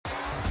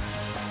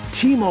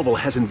T-Mobile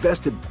has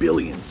invested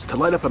billions to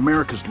light up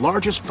America's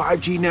largest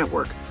 5G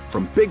network,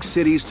 from big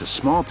cities to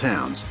small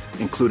towns,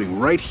 including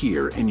right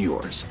here in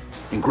yours.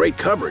 And great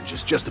coverage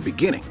is just the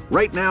beginning.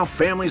 Right now,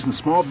 families and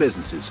small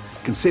businesses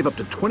can save up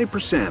to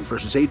 20%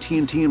 versus AT&T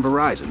and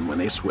Verizon when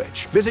they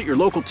switch. Visit your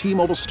local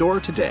T-Mobile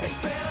store today.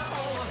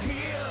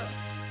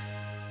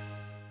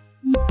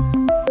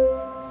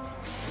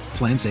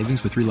 Plan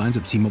savings with 3 lines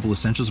of T-Mobile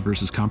Essentials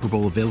versus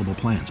comparable available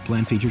plans.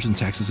 Plan features and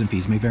taxes and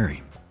fees may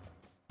vary.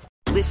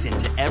 Listen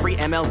to every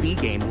MLB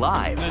game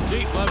live. In the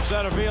deep left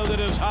center field, it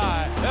is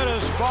high, it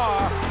is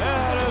far,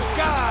 it is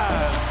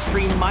gone.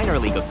 Stream minor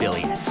league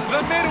affiliates.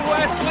 The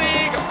Midwest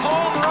League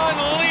home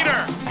run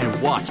leader.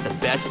 And watch the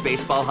best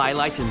baseball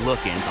highlights and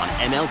look-ins on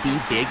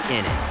MLB Big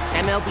Inning.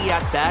 MLB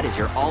At Bat is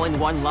your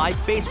all-in-one live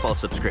baseball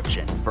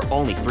subscription for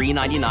only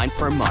 $3.99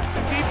 per month.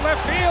 Deep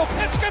left field,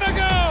 it's gonna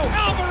go.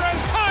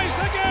 Alvarez ties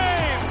the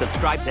game.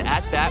 Subscribe to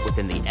At Bat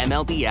within the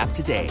MLB app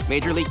today.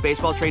 Major League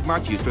Baseball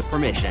trademarks used with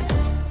permission.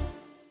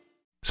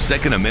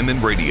 Second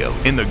Amendment Radio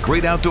in the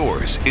Great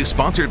Outdoors is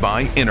sponsored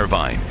by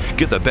Intervine.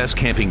 Get the best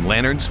camping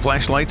lanterns,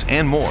 flashlights,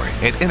 and more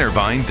at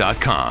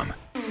intervine.com.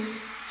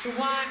 To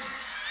want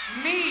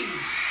me.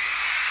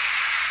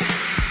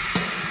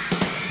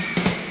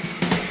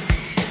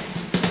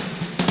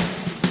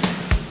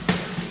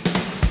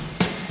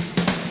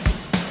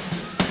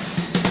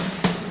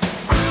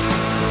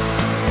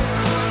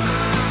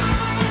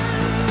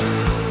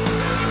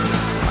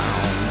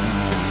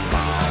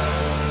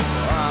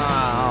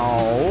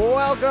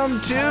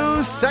 Welcome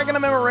to Second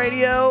Amendment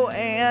Radio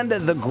and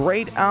the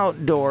Great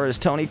Outdoors.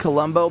 Tony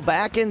Colombo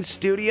back in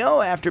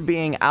studio after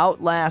being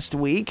out last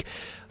week.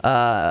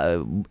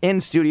 In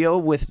studio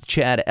with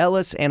Chad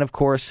Ellis and, of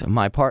course,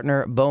 my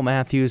partner, Bo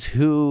Matthews,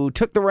 who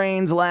took the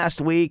reins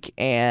last week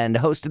and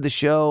hosted the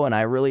show, and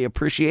I really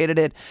appreciated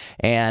it.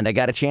 And I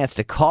got a chance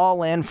to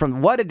call in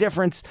from what a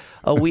difference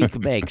a week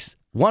makes.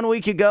 1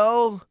 week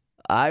ago,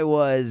 I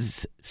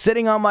was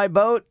sitting on my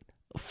boat,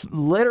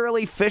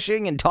 literally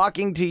fishing and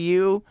talking to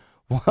you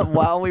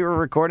while we were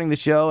recording the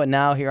show, and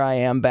now here I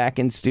am back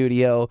in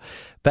studio,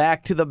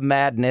 back to the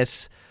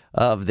madness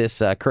of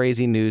this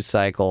crazy news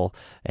cycle,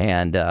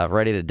 and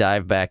ready to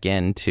dive back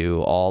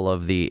into all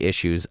of the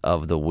issues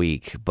of the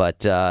week.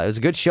 But it was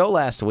a good show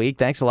last week.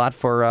 Thanks a lot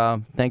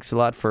for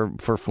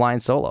flying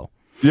solo.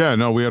 Yeah,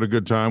 no, we had a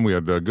good time. We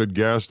had a good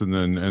guest,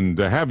 and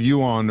to have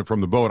you on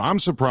from the boat,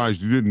 I'm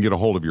surprised you didn't get a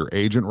hold of your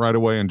agent right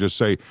away and just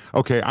say,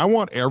 okay, I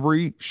want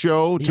every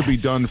show to be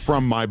done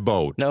from my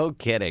boat. No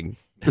kidding.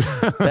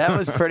 That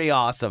was pretty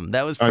awesome.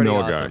 That was pretty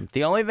awesome.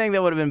 The only thing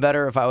that would have been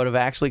better if I would have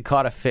actually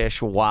caught a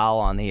fish while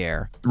on the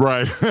air.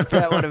 Right.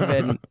 That would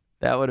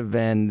have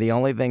been the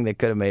only thing that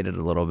could have made it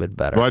a little bit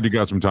better. Glad you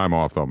got some time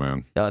off, though,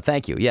 man.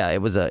 Thank you. Yeah,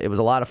 it was a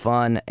lot of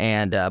fun,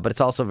 and but it's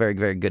also very,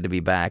 very good to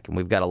be back, and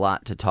we've got a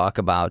lot to talk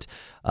about.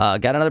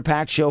 Got another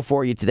packed show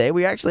for you today.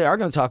 We actually are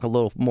going to talk a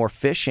little more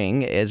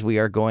fishing, as we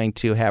are going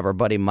to have our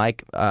buddy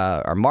Mark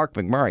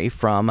McMurray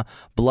from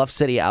Bluff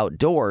City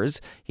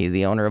Outdoors. He's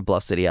the owner of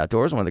Bluff City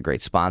Outdoors, one of the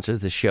great sponsors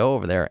of the show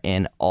over there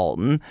in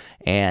Alton.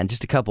 And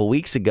just a couple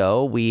weeks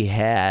ago, we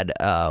had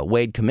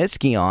Wade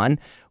Comiskey on.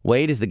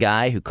 Wade is the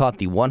guy who caught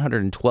the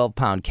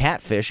 112-pound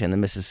catfish in the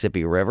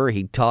Mississippi River.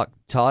 He told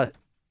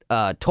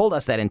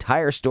us that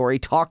entire story,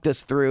 talked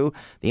us through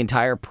the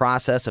entire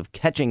process of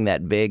catching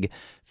that big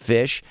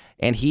fish,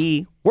 and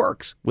he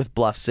works with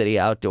Bluff City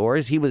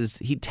Outdoors.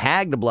 He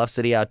tagged Bluff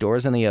City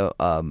Outdoors in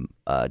the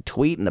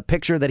tweet and the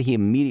picture that he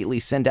immediately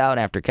sent out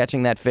after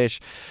catching that fish.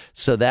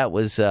 So that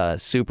was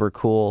super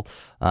cool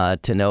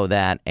to know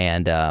that.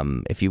 And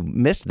if you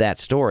missed that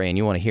story and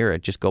you want to hear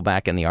it, just go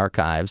back in the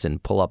archives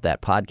and pull up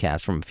that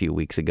podcast from a few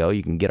weeks ago.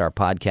 You can get our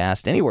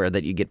podcast anywhere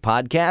that you get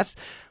podcasts.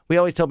 We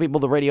always tell people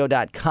the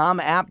Radio.com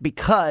app,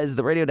 because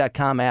the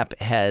Radio.com app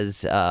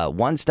has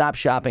one-stop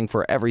shopping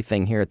for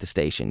everything here at the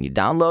station. You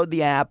download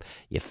the app,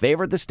 you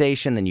favorite the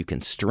station, then you can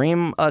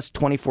stream us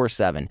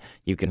 24/7.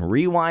 You can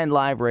rewind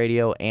live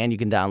radio, and you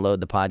can download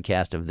the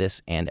podcast of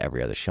this and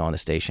every other show on the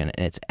station,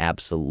 and it's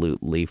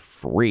absolutely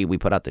free. We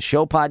put out the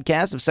show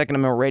podcast of Second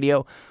Amendment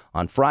Radio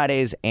on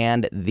Fridays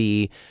and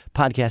the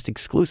podcast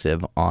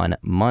exclusive on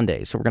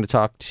Mondays. So we're going to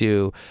talk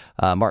to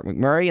Mark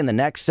McMurray in the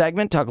next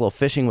segment, talk a little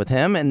fishing with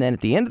him, and then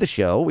at the end of the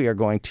show, we are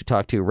going to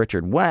talk to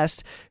Richard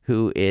West,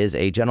 who is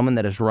a gentleman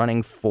that is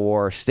running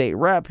for state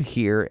rep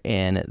here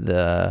in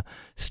the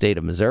state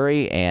of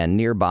Missouri and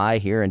nearby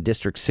here in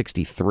District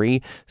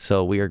 63.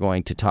 So we are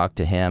going to talk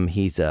to him.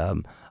 He's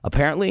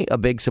apparently a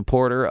big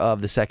supporter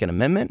of the Second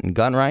Amendment and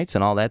gun rights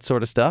and all that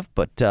sort of stuff,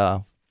 but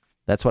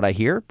that's what I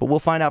hear, but we'll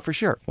find out for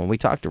sure when we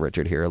talk to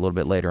Richard here a little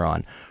bit later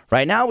on.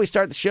 Right now, we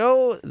start the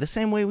show the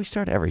same way we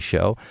start every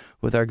show,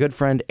 with our good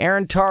friend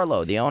Aaron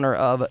Tarlow, the owner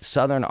of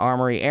Southern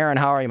Armory. Aaron,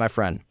 how are you, my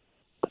friend?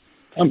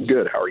 I'm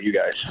good. How are you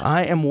guys?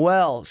 I am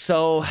well.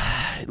 So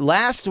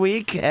last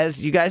week,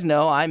 as you guys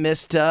know, I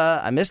missed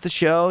the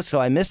show, so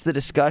I missed the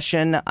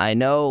discussion. I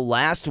know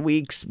last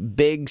week's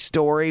big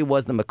story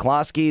was the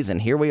McCloskeys,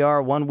 and here we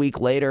are 1 week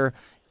later.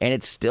 and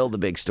it's still the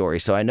big story.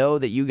 So I know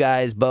that you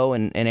guys, Bo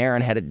and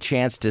Aaron, had a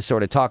chance to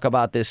sort of talk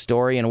about this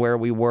story and where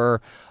we were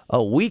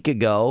a week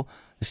ago.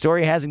 The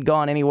story hasn't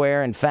gone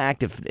anywhere. In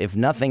fact, if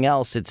nothing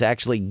else, it's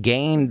actually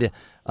gained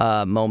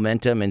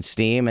momentum and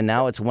steam, and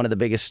now it's one of the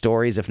biggest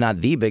stories, if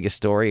not the biggest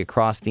story,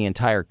 across the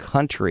entire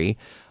country.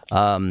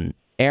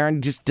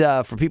 Aaron, just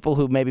for people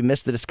who maybe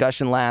missed the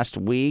discussion last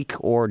week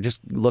or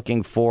just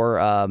looking for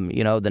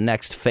the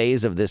next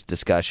phase of this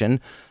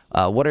discussion,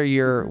 what are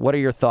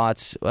your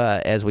thoughts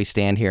as we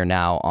stand here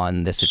now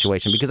on this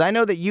situation? Because I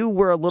know that you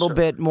were a little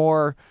bit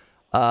more.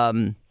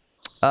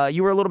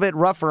 You were a little bit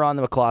rougher on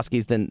the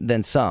McCloskeys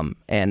than some,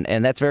 and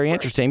that's very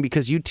interesting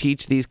because you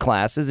teach these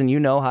classes and you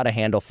know how to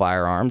handle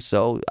firearms.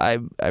 So I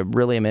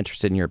really am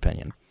interested in your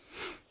opinion.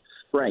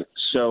 Right.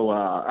 So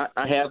I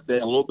have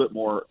been a little bit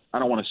more, I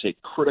don't want to say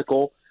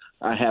critical.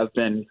 I have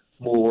been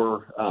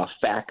more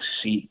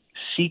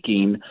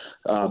fact-seeking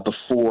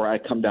before I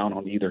come down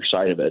on either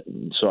side of it.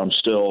 And so I'm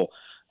still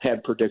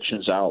had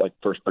predictions out. Like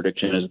first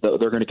prediction is that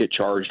they're going to get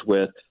charged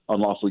with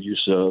unlawful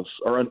use of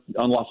or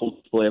unlawful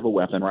display of a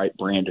weapon, right?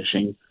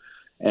 Brandishing.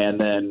 And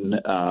then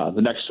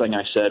the next thing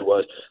I said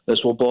was this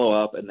will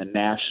blow up and the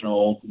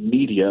national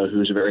media,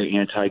 who's very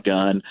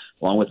anti-gun,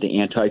 along with the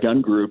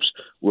anti-gun groups,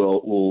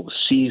 will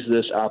seize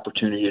this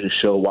opportunity to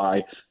show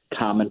why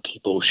common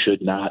people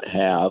should not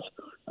have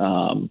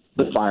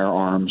the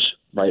firearms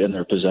right in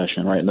their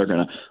possession, right? And they're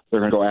gonna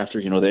go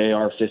after, the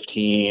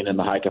AR-15 and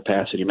the high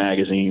capacity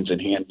magazines and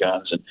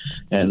handguns,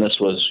 and this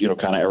was,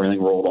 kind of everything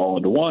rolled all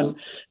into one.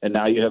 And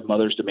now you have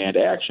Mothers Demand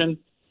Action,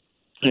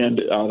 and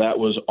that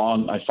was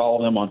on. I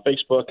follow them on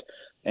Facebook,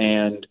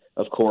 and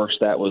of course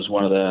that was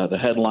one of the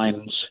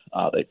headlines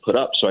they put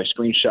up. So I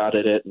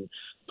screenshotted it and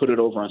put it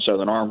over on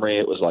Southern Armory.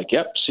 It was like,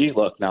 yep, see,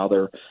 look, now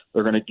they're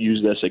going to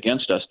use this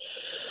against us.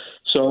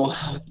 So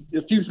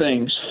a few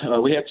things.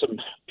 We had some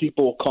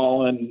people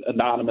calling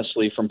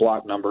anonymously from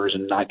block numbers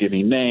and not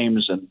giving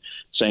names and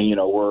saying,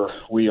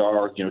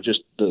 I'm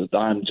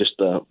just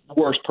the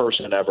worst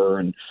person ever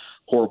and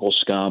horrible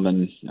scum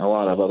and a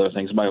lot of other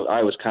things.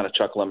 I was kind of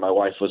chuckling. My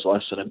wife was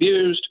less than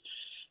abused.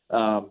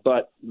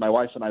 But my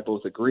wife and I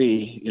both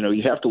agree,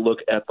 you have to look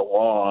at the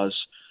laws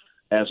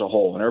as a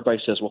whole. And everybody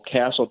says, well,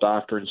 Castle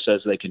Doctrine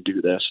says they can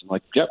do this. I'm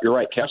like, yep, you're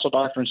right. Castle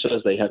Doctrine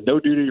says they have no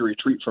duty to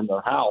retreat from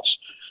their house.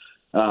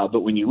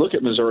 But when you look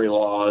at Missouri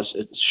laws,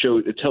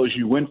 it tells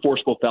you when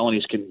forcible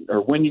felonies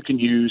when you can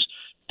use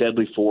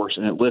deadly force,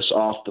 and it lists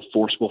off the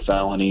forcible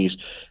felonies,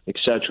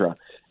 etc.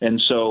 And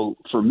so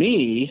for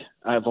me,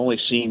 I've only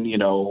seen,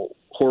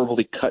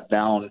 horribly cut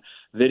down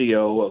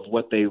video of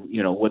what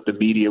what the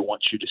media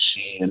wants you to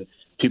see and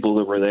people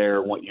that were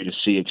there want you to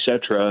see,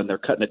 etc. And they're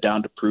cutting it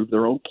down to prove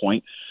their own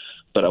point.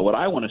 But what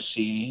I want to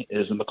see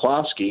is the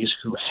McCloskeys,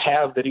 who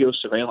have video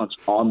surveillance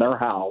on their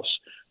house,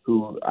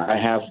 who I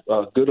have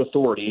good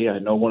authority. I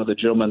know one of the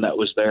gentlemen that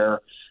was there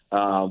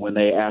when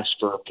they asked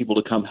for people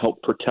to come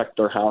help protect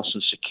their house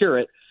and secure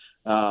it,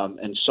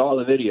 and saw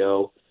the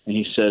video. And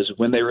he says,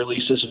 when they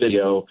release this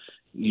video,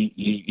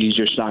 you're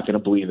just not going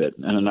to believe it.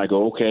 And then I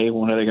go, okay,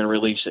 when are they going to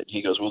release it?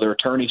 He goes, well, their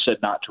attorney said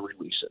not to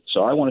release it.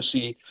 So I want to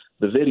see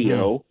the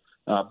video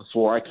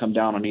before I come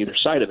down on either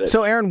side of it.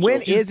 So, Aaron,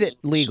 when is it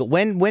legal?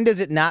 When does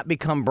it not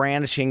become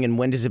brandishing, and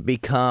when does it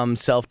become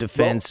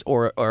self-defense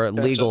or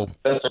legal?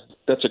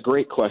 That's a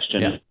great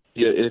question. Yeah.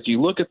 If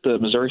you look at the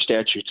Missouri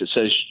statutes, it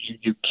says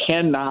you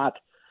cannot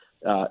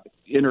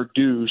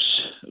introduce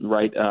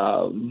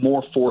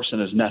more force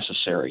than is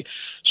necessary.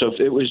 So if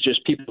it was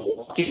just people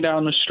walking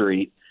down the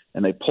street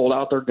and they pulled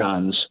out their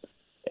guns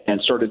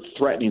and started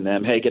threatening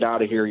them, hey, get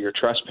out of here, you're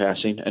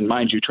trespassing. And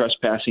mind you,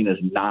 trespassing is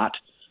not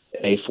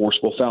a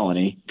forcible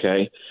felony,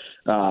 okay?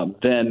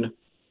 Then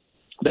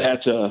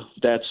that's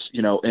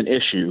an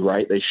issue,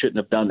 right? They shouldn't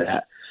have done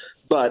that.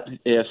 But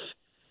if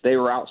they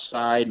were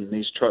outside and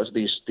these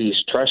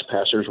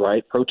trespassers,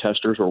 right,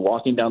 protesters were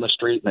walking down the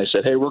street and they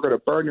said, hey, we're going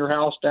to burn your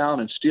house down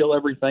and steal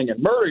everything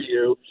and murder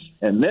you,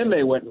 and then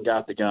they went and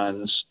got the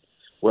guns,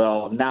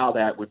 well, now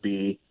that would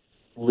be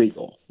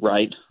legal,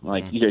 right?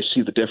 Like, you guys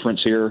see the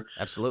difference here?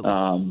 Absolutely.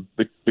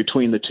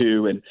 Between the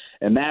two.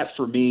 And that,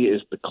 for me,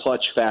 is the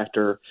clutch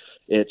factor.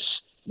 It's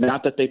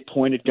not that they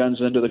pointed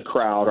guns into the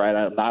crowd, right?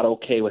 I'm not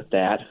okay with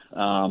that.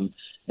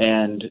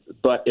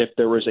 But if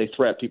there was a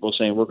threat, people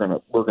saying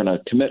we're gonna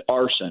commit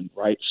arson,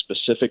 right?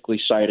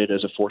 Specifically cited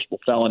as a forcible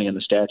felony in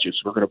the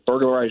statutes. We're gonna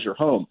burglarize your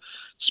home,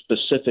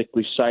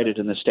 specifically cited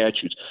in the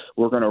statutes.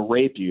 We're gonna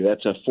rape you.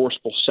 That's a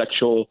forcible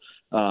sexual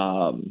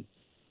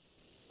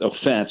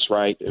offense,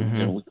 right?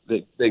 Mm-hmm.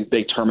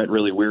 They term it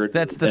really weird.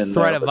 That's the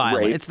threat of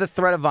violence. Rape. It's the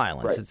threat of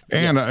violence.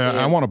 Right.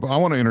 I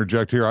want to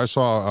interject here. I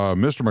saw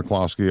Mr.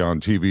 McCloskey on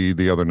TV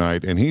the other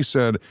night, and he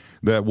said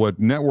that what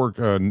network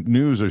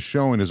news is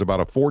showing is about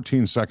a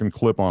 14-second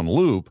clip on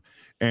loop,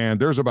 And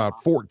there's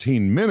about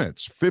 15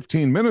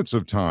 minutes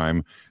of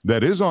time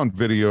that is on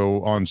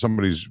video on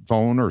somebody's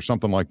phone or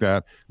something like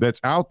that that's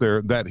out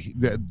there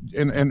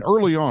and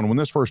early on when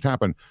this first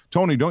happened,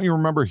 Tony, don't you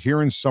remember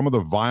hearing some of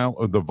the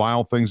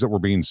vile things that were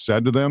being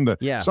said to them?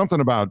 Something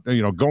about,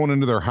 going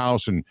into their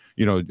house and,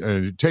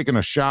 taking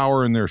a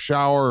shower in their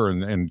shower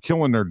and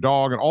killing their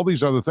dog and all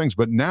these other things.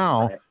 But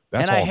now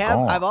that's all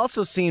gone. I've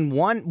also seen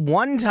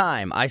one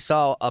time I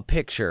saw a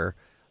picture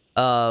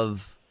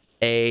of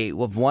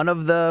one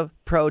of the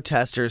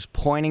protesters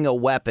pointing a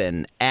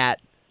weapon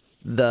at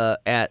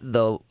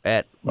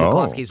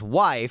McCloskey's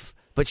wife,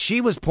 but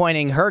she was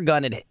pointing her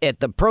gun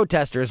at the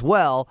protester as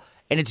well,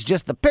 and it's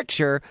just the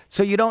picture,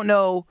 so you don't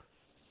know,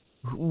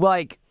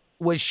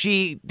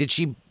 did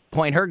she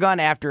point her gun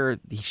after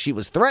she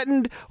was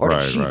threatened, or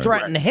did she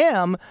threaten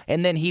him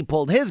and then he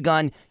pulled his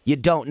gun? You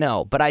don't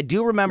know, but I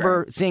do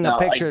remember seeing a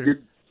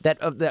picture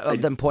of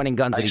them pointing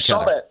guns at each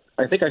other.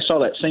 I think I saw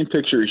that same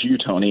picture as you,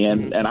 Tony,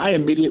 and I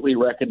immediately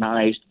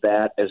recognized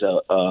that as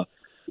a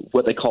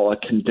what they call a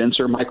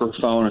condenser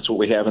microphone. It's what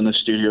we have in the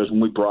studios when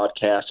we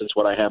broadcast. It's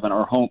what I have in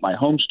my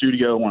home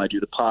studio when I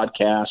do the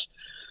podcast,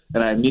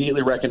 and I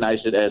immediately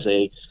recognized it as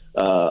a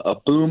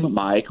boom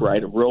mic,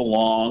 right, real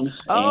long.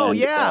 Oh,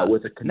 and,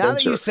 with a condenser. Now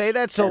that you say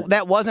that, so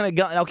that wasn't a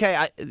gun.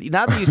 Okay,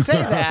 now that you say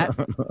that,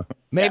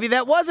 maybe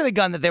that wasn't a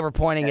gun that they were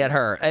pointing at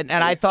her, and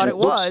I thought it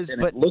was.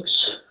 But it looks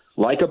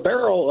like a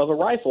barrel of a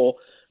rifle.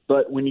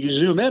 But when you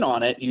zoom in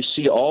on it, you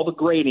see all the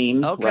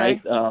grating.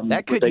 Okay,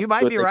 right? You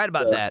might be right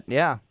about that.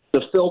 Yeah,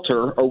 the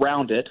filter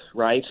around it,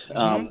 right?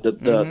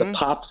 The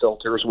pop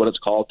filter is what it's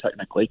called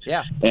technically.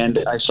 Yeah. And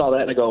I saw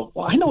that and I go,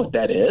 well, I know what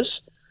that is.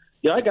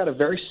 I got a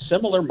very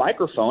similar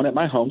microphone at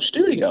my home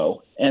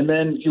studio. And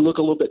then you look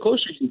a little bit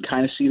closer, you can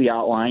kind of see the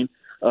outline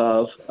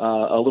of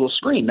a little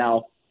screen.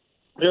 Now,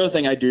 the other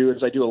thing I do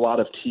is I do a lot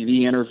of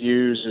TV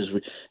interviews.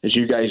 As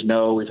you guys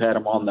know, we've had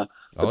them on the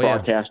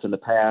broadcast in the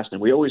past, and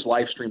we always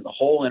live stream the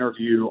whole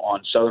interview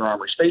on Southern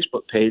Armory's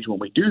Facebook page when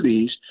we do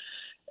these.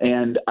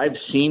 And I've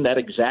seen that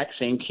exact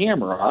same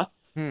camera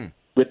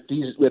with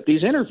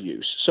these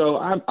interviews. So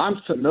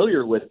I'm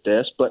familiar with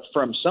this, but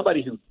from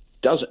somebody who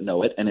doesn't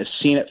know it and has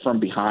seen it from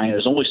behind,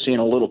 has only seen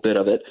a little bit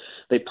of it,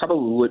 they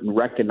probably wouldn't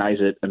recognize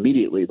it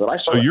immediately. But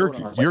I saw. So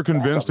you're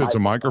convinced it's a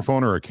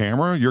microphone or a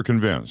camera? You're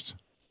convinced?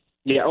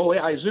 Yeah. Oh,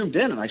 I zoomed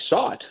in and I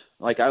saw it.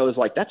 I was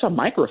like, that's a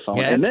microphone.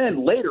 Yeah. And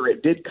then later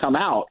it did come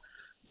out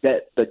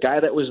that the guy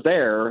that was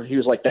there, he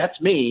was like, that's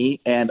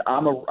me, and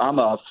I'm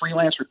a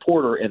freelance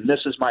reporter, and this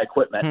is my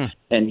equipment,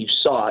 and you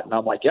saw it, and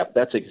I'm like, yep,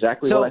 that's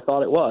exactly what I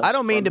thought it was. I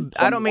don't mean to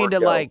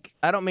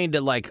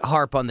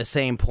harp on the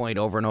same point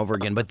over and over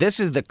again, but this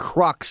is the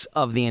crux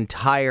of the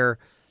entire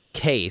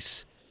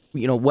case.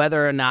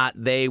 Whether or not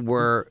they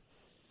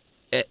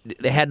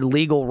had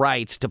legal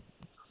rights to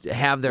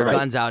have their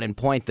guns out and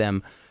point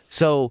them.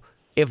 So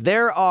if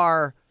there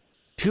are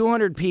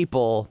 200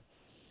 people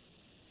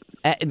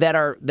that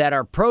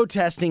are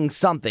protesting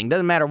something,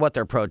 doesn't matter what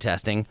they're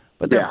protesting,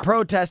 but they're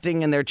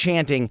protesting and they're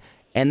chanting,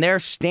 and they're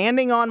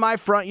standing on my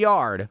front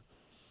yard,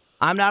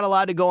 I'm not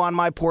allowed to go on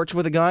my porch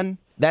with a gun?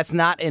 That's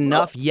not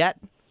enough yet?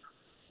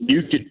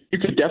 You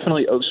could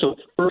definitely. So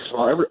first of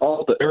all,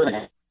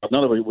 everything.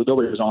 Nobody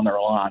was on their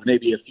lawn.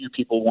 Maybe a few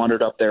people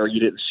wandered up there you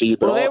didn't see.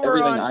 But they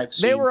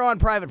were on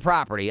private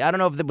property. I don't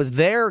know if it was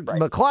their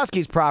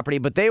McCloskey's property,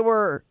 but they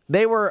were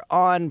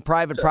on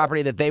private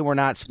property that they were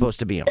not supposed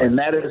to be on. And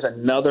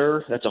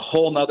that's a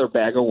whole nother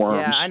bag of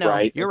worms. Yeah, I know.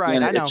 Right? You're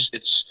right. I know.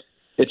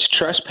 It's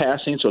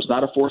trespassing, so it's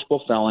not a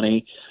forcible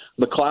felony.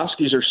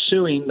 McCloskey's are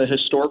suing the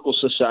Historical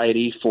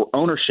Society for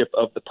ownership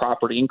of the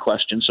property in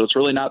question, so it's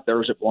really not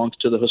theirs. It belongs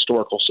to the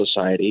Historical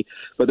Society,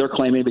 but they're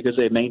claiming because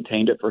they've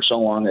maintained it for so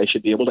long, they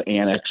should be able to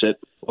annex it,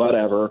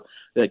 whatever.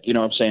 What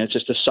I'm saying? It's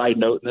just a side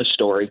note in this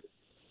story.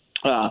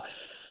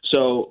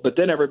 But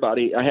then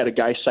I had a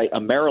guy cite a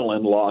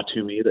Maryland law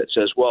to me that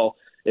says, well,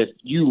 if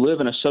you live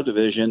in a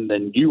subdivision,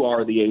 then you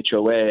are the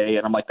HOA.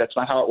 And I'm like, that's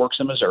not how it works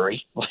in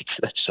Missouri.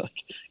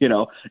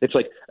 It's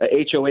like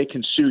a HOA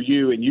can sue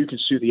you and you can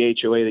sue the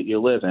HOA that you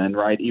live in,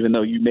 right? Even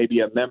though you may be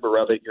a member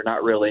of it, you're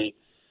not really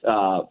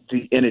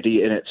the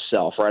entity in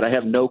itself, right? I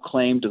have no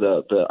claim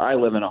to I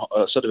live in a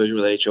subdivision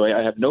with a HOA.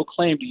 I have no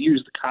claim to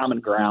use the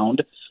common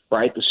ground,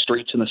 right? The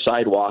streets and the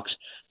sidewalks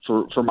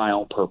for my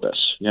own purpose.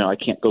 I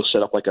can't go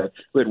set up we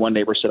had one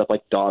neighbor set up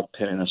like dog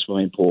pen in a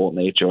swimming pool, and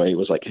the HOA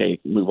was like, hey,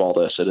 move all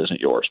this. It isn't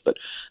yours. But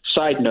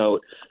side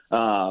note,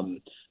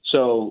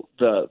 so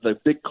the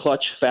big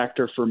clutch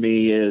factor for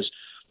me is,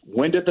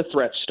 when did the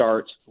threat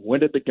start? When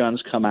did the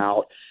guns come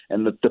out?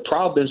 And the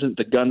problem isn't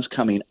the guns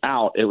coming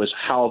out. It was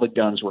how the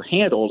guns were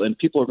handled. And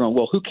people are going,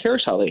 well, who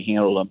cares how they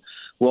handled them?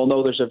 Well,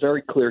 no, there's a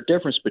very clear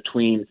difference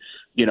between,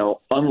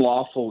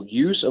 unlawful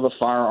use of a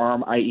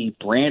firearm, i.e.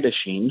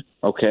 brandishing,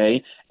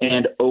 okay,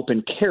 and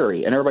open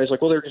carry. And everybody's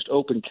like, well, they're just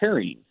open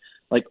carrying.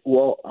 Like,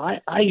 well,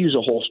 I use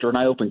a holster and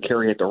I open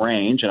carry at the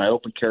range and I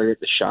open carry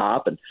at the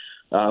shop. And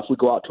if we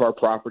go out to our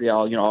property,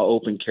 I'll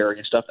open carry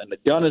and stuff. And the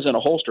gun is in a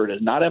holster. It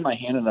is not in my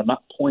hand, and I'm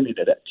not pointing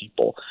it at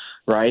people,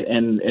 right?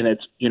 And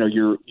it's,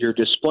 you're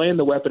displaying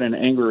the weapon in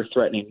an angry or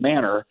threatening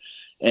manner.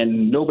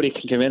 And nobody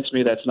can convince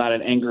me that's not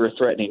an angry or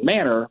threatening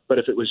manner. But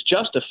if it was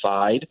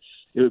justified,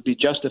 it would be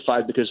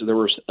justified because there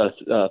was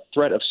a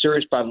threat of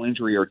serious bodily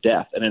injury or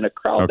death. And in a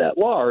crowd that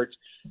large,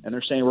 and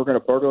they're saying we're going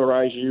to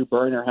burglarize you,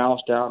 burn your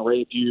house down,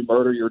 rape you,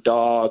 murder your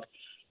dog,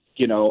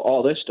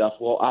 all this stuff.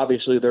 Well,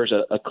 obviously there's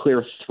a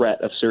clear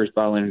threat of serious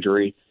bodily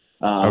injury.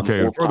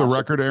 Okay, and for the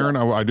record, Aaron,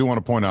 I do want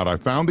to point out, I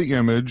found the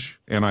image,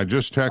 and I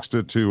just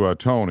texted to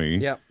Tony.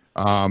 Yep.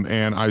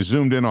 And I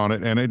zoomed in on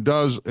it, and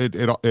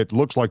it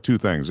looks like two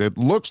things. It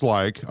looks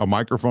like a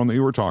microphone that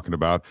you were talking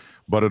about,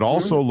 but it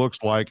also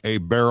looks like a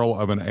barrel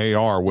of an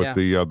AR with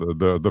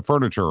the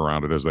furniture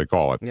around it, as they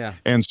call it. Yeah.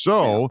 And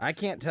so I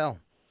can't tell.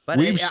 But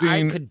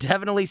I could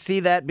definitely see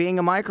that being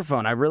a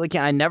microphone. I really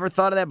can't. I never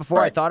thought of that before.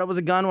 Right. I thought it was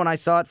a gun when I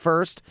saw it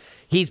first.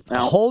 He's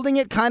holding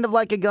it kind of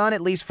like a gun,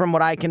 at least from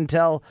what I can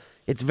tell.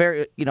 It's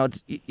very,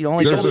 it's you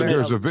only.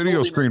 There's a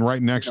video screen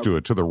right next to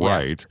it, to the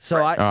right. So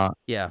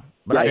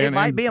it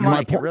might be a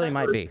mic. It really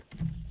might be.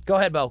 Go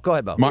ahead, Bo.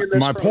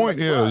 My point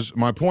is,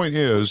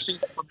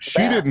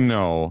 she didn't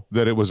know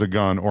that it was a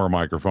gun or a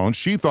microphone.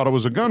 She thought it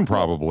was a gun,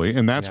 probably,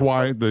 and that's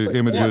why the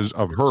images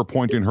of her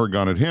pointing her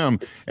gun at him.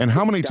 And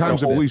how many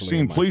times have we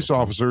seen police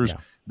officers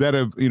that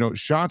have,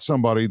 shot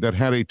somebody that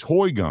had a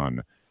toy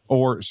gun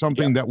or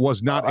something that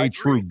was not a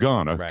true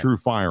gun, a true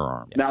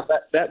firearm? Now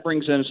that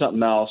brings in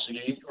something else.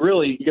 You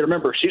got to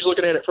remember, she's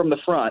looking at it from the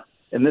front.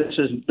 And this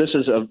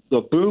is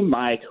a boom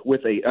mic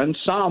with a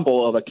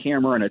ensemble of a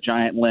camera and a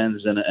giant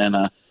lens and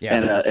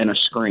a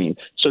screen.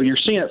 So you're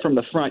seeing it from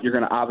the front. You're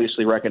going to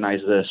obviously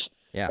recognize this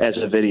as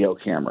a video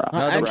camera.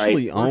 I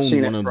actually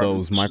own one of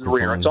those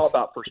microphones. It's all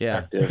about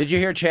perspective. Yeah. Did you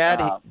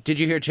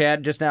hear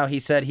Chad? Just now he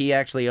said he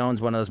actually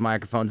owns one of those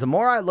microphones. The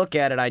more I look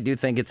at it, I do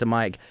think it's a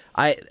mic.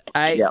 I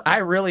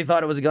really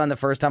thought it was a gun the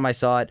first time I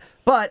saw it,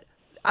 but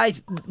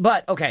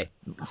okay.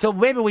 So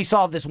maybe we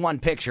solved this one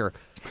picture.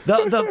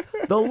 The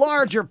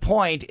larger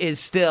point is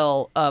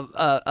still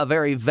a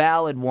very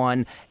valid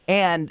one.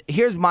 And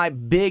here's my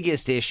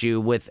biggest issue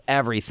with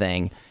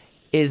everything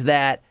is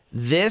that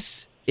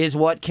this is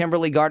what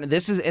Kimberly Gardner,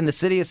 this is in the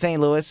city of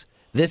St. Louis.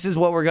 This is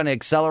what we're going to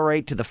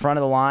accelerate to the front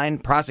of the line,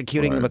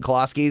 prosecuting the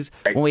McCloskeys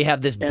when we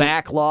have this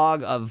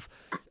backlog of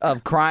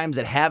crimes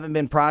that haven't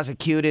been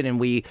prosecuted. And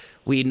we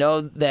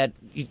know that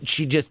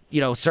she just,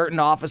 certain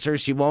officers,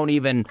 she won't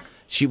even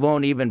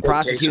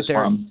prosecute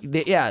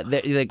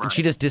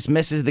she just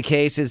dismisses the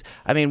cases.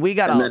 I mean, we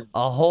got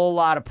a whole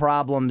lot of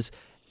problems,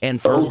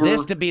 and for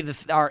this to be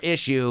our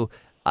issue,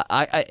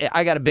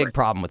 I got a big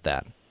problem with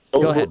that.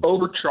 Go ahead.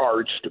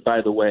 Overcharged,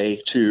 by the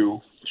way,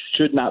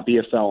 should not be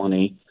a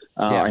felony.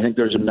 I think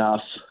there's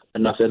enough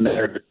in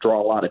there to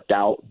draw a lot of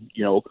doubt,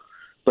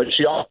 But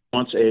she also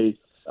wants a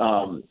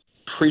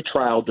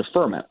pretrial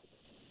deferment.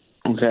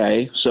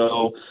 Okay,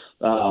 so.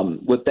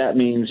 What that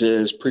means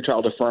is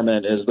pretrial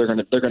deferment is they're going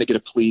to get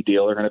a plea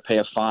deal. They're going to pay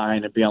a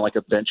fine and be on like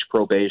a bench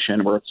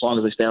probation, where as long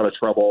as they stay out of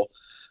trouble,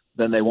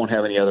 then they won't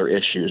have any other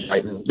issues.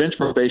 Right? And bench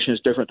probation is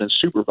different than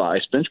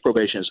supervised. Bench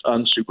probation is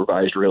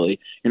unsupervised. Really,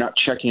 you're not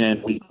checking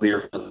in weekly.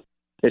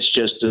 It's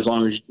just as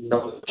long as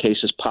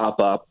cases pop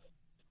up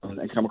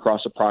and come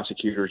across a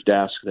prosecutor's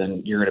desk,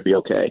 then you're going to be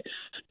okay.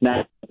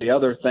 Now, the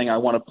other thing I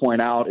want to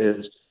point out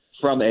is,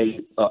 from a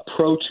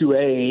Pro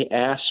 2A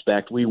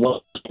aspect, we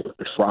want to go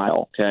to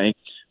trial, okay?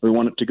 We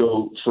want it to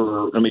go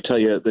for, let me tell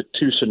you, the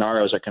two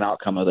scenarios that can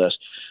outcome of this.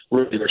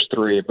 Really, there's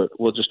three, but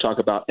we'll just talk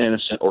about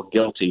innocent or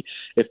guilty.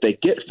 If they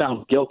get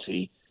found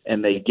guilty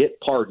and they get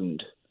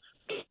pardoned,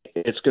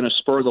 it's going to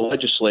spur the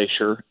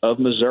legislature of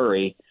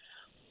Missouri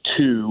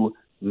to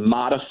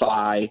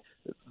modify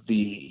the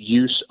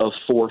use of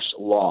force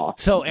law.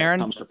 So,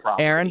 Aaron,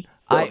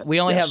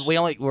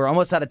 we're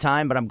almost out of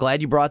time, but I'm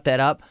glad you brought that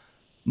up.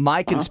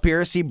 My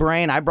conspiracy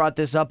brain, I brought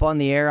this up on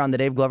the air on the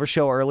Dave Glover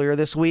Show earlier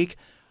this week.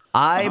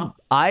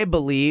 I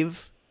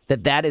believe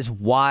that is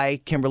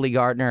why Kimberly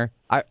Gardner,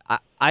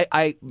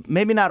 I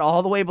maybe not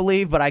all the way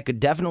believe, but I could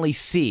definitely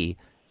see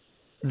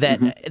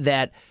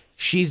that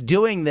she's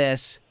doing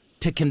this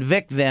to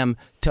convict them,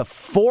 to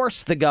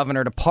force the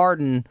governor to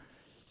pardon,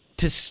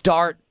 to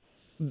start,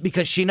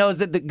 because she knows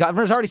that the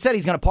governor's already said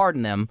he's going to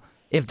pardon them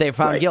if they're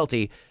found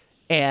guilty.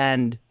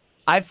 And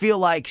I feel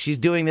like she's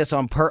doing this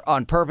on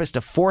purpose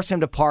to force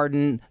him to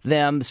pardon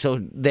them so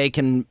they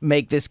can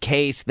make this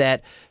case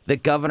that the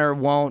governor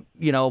won't,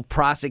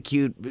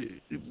 prosecute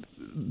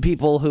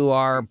people who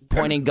are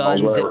pointing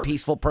guns at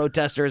peaceful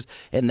protesters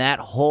and that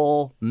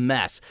whole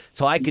mess.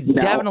 So I could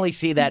definitely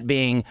see that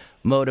being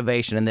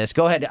motivation in this.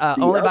 Go ahead.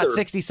 Only about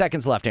 60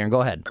 seconds left, Aaron.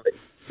 Go ahead.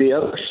 The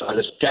other side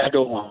is got to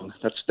go long.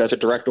 That's a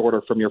direct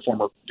order from your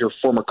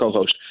former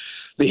co-host.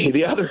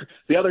 The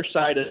other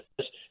side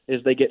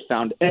is they get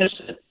found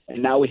innocent,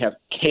 and now we have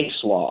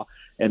case law,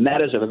 and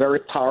that is a very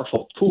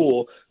powerful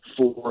tool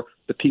for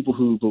the people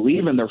who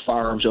believe in their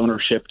firearms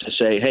ownership to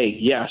say, hey,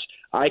 yes,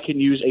 I can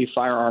use a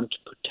firearm to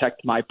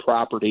protect my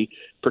property,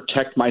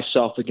 protect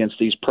myself against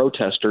these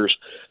protesters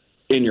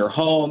in your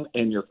home,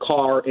 in your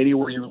car,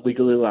 anywhere you're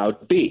legally allowed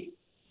to be.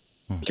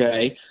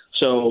 Okay?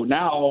 So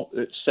now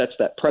it sets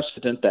that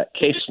precedent, that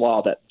case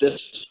law, that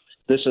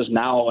this this is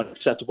now an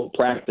acceptable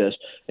practice,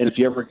 and if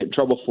you ever get in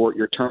trouble for it,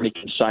 your attorney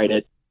can cite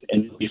it,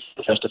 and you'll be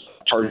justified.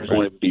 Charges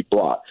won't even be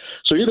brought.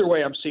 So either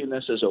way, I'm seeing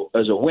this as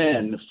a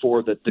win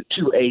for the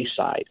 2A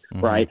side,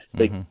 right?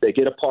 They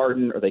get a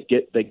pardon, or they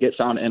get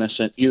found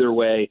innocent. Either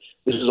way,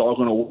 this is all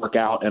going to work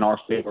out in our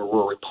favor.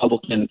 We're a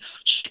Republican,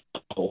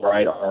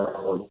 right?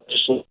 Our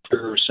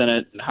legislature,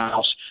 Senate, and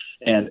House,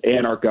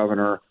 and our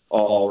governor,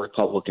 all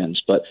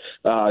Republicans. But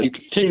you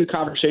can continue the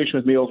conversation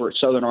with me over at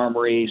Southern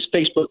Armory's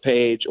Facebook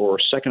page or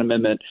Second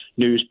Amendment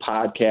News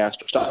podcast,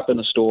 or stop in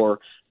the store,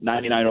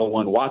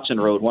 9901 Watson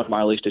Road, 1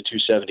 mile east of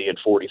 270 and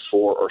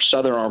 44, or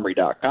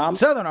southernarmory.com.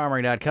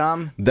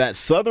 Southernarmory.com. That's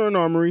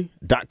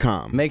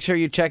southernarmory.com. Make sure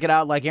you check it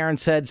out. Like Aaron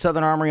said,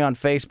 Southern Armory on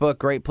Facebook.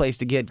 Great place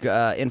to get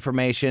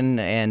information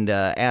and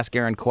ask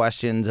Aaron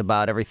questions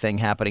about everything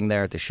happening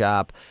there at the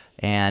shop.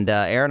 And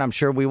Aaron, I'm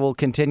sure we will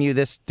continue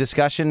this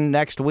discussion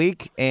next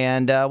week,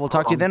 and we'll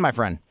talk to you then, my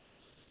friend.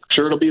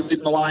 Sure, it'll be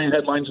leading the line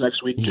headlines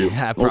next week, too.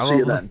 Yeah, we'll probably. See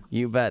you then.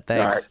 You bet.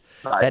 Thanks.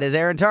 All right. That is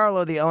Aaron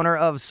Tarlow, the owner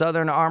of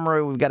Southern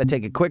Armory. We've got to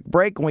take a quick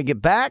break. When we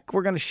get back,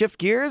 we're going to shift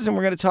gears, and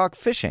we're going to talk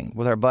fishing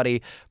with our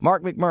buddy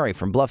Mark McMurray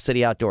from Bluff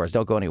City Outdoors.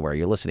 Don't go anywhere.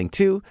 You're listening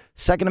to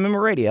Second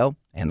Amendment Radio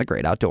and the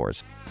Great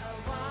Outdoors.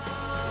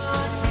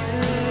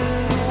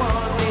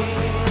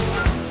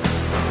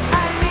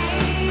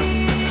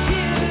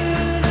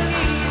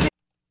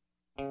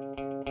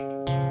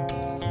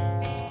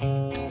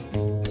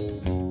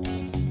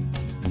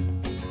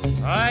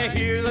 I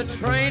hear the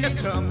train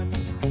a-comin',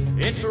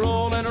 it's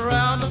rolling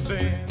around the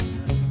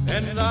bend,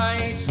 and I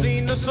ain't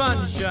seen the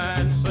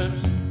sunshine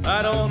since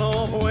I don't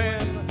know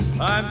when.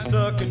 I'm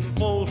stuck in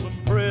Folsom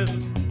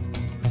Prison,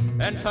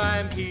 and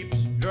time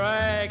keeps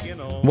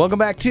dragging on. Welcome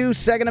back to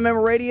Second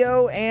Amendment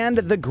Radio and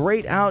the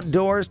Great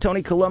Outdoors.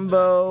 Tony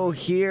Colombo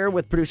here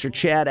with producer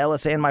Chad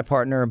Ellis and my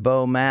partner,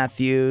 Bo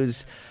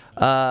Matthews.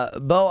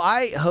 Bo,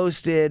 I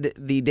hosted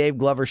the Dave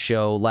Glover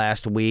Show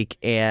last week,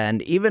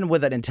 and even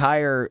with an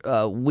entire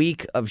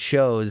week of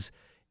shows,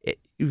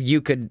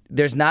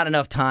 there's not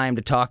enough time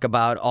to talk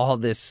about all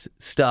this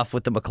stuff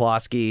with the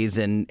McCloskeys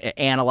and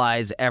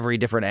analyze every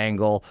different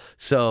angle.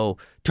 So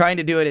trying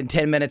to do it in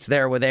 10 minutes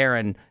there with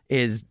Aaron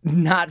is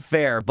not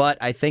fair, but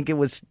I think it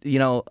was,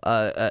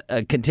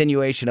 a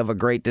continuation of a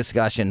great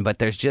discussion. But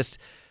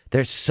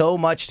there's so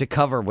much to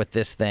cover with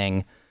this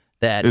thing.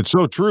 That it's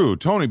so true,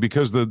 Tony,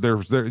 because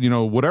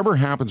whatever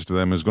happens to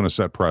them is going to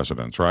set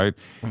precedents, right?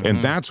 Mm-hmm.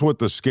 And that's what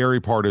the scary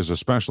part is,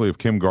 especially if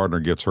Kim Gardner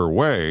gets her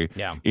way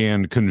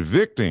in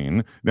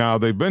convicting. Now,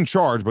 they've been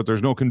charged, but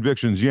there's no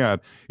convictions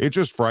yet. It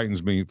just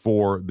frightens me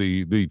for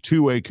the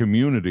 2A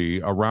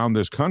community around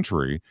this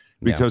country,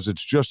 because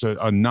it's just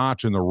a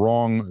notch in the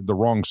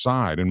wrong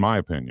side, in my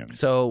opinion.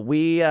 So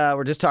we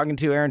were just talking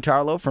to Aaron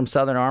Tarlow from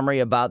Southern Armory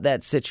about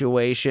that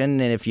situation,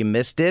 and if you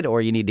missed it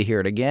or you need to hear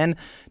it again,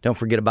 don't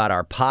forget about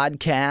our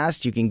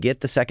podcast. You can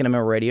get the Second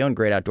Amendment Radio and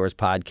Great Outdoors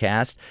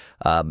podcast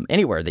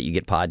anywhere that you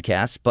get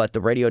podcasts, but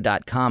the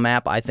radio.com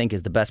app, I think,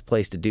 is the best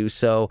place to do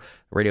so.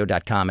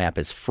 Radio.com app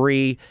is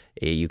free.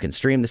 You can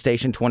stream the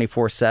station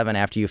 24/7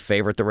 after you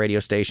favorite the radio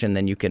station.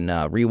 Then you can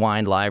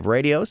rewind live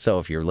radio. So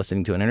if you're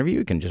listening to an interview,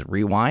 you can just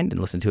rewind and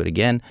listen to it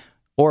again.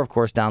 Or, of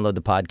course, download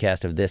the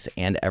podcast of this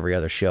and every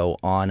other show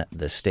on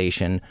the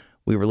station.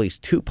 We release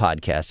 2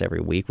 podcasts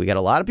every week. We got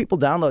a lot of people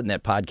downloading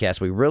that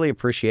podcast. We really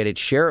appreciate it.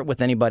 Share it with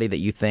anybody that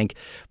you think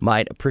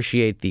might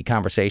appreciate the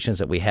conversations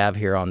that we have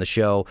here on the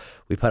show.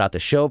 We put out the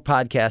show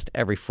podcast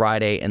every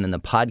Friday, and then the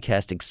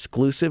podcast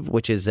exclusive,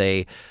 which is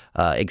a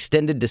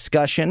extended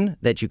discussion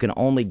that you can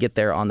only get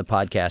there on the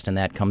podcast, and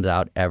that comes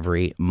out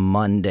every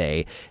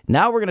Monday.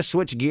 Now we're going to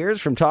switch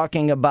gears from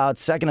talking about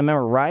Second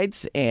Amendment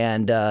rights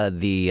and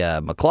the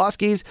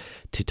McCloskeys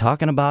to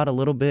talking about a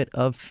little bit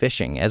of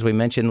fishing. As we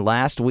mentioned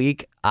last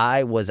week,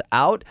 I was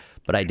out,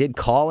 but I did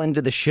call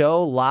into the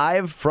show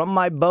live from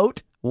my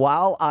boat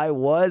while I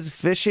was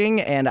fishing,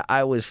 and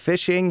I was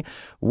fishing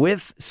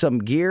with some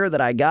gear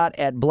that I got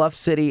at Bluff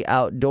City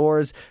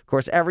Outdoors. Of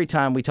course, every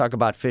time we talk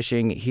about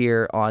fishing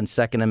here on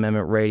Second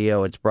Amendment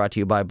Radio, it's brought to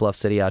you by Bluff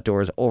City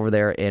Outdoors over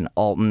there in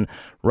Alton,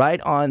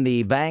 right on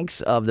the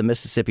banks of the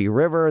Mississippi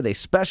River. They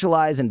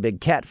specialize in big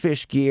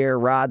catfish gear,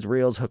 rods,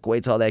 reels, hook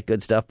weights, all that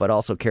good stuff, but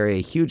also carry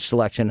a huge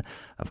selection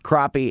of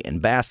crappie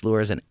and bass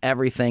lures and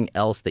everything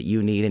else that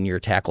you need in your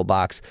tackle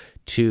box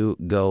to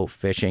go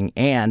fishing.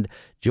 And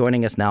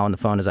joining us now on the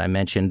phone, as I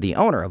mentioned, the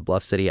owner of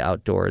Bluff City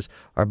Outdoors,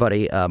 our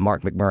buddy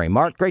Mark McMurray.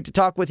 Mark, great to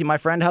talk with you, my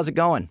friend. How's it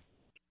going?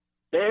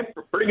 Hey,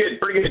 pretty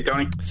good,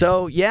 Tony.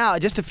 So, yeah,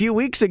 just a few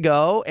weeks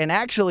ago, and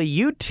actually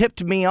you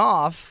tipped me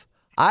off.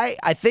 I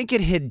think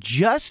it had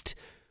just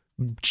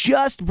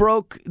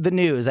broke the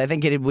news. I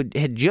think it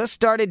had just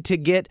started to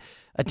get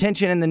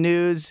attention in the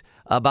news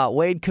about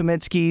Wade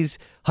Kaminsky's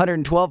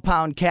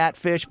 112-pound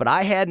catfish, but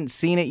I hadn't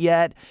seen it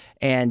yet.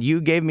 And you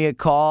gave me a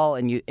call,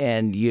 and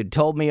you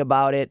told me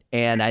about it.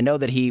 And I know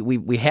that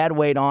we had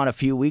Wade on a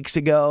few weeks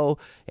ago,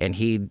 and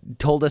he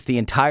told us the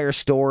entire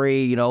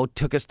story.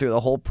 Took us through the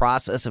whole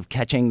process of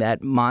catching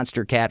that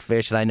monster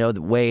catfish. And I know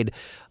that Wade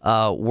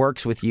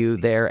works with you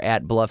there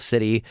at Bluff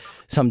City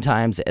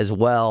sometimes as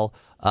well.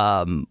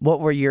 What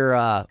were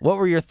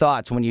your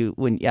thoughts when you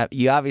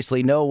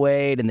obviously know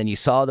Wade and then you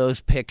saw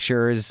those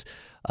pictures?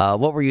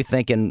 What were you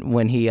thinking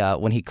when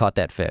he caught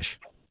that fish?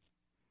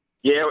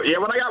 Yeah.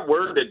 When I got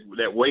word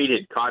that Wade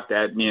had caught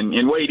that,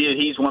 and Wade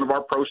he's one of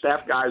our pro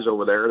staff guys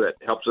over there that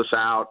helps us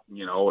out,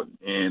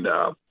 and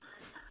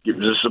gives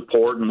us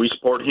support, and we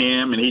support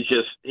him. And he's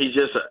just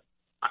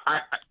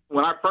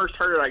when I first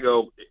heard it, I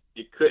go,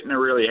 it couldn't have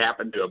really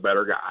happened to a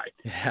better guy.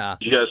 Yeah.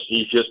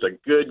 He's just a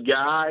good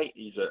guy.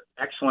 He's an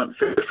excellent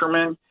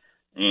fisherman,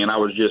 and I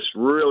was just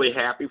really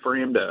happy for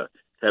him to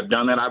have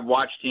done that. I've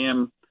watched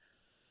him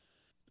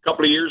a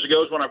couple of years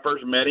ago is when I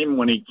first met him,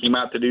 when he came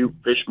out to do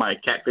my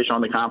Catfish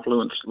on the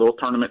Confluence little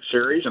tournament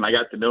series, and I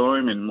got to know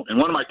him. And in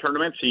one of my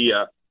tournaments, he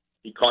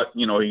caught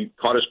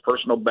his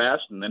personal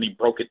best, and then he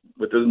broke it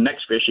with the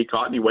next fish he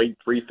caught, and he weighed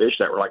 3 fish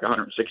that were like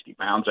 160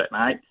 pounds that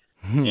night.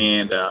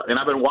 And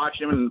I've been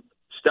watching him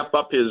step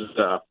up his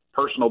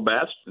personal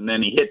best, and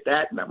then he hit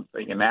that, and I'm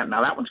thinking that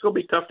one's going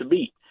to be tough to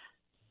beat.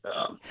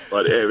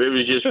 But it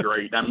was just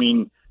great. I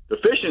mean, the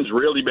fishing's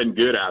really been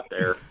good out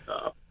there.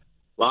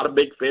 A lot of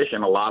big fish,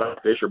 and a lot of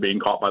fish are being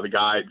caught by the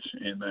guides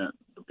and the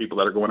people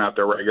that are going out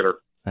there regular.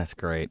 That's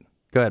great.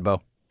 Go ahead,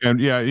 Bo. And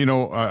yeah,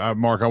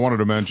 Mark, I wanted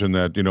to mention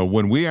that,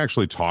 when we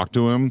actually talk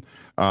to him,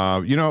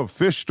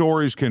 fish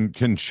stories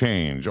can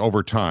change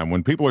over time.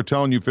 When people are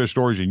telling you fish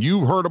stories, and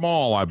you've heard them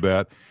all, I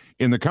bet,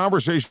 in the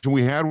conversation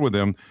we had with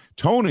him,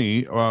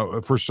 Tony,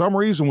 for some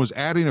reason, was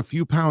adding a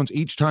few pounds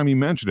each time he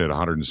mentioned it.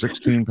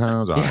 116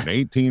 pounds,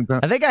 118 pounds.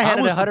 I think I had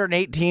it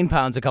 118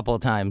 pounds a couple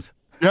of times.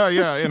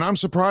 Yeah, and I'm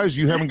surprised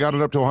you haven't got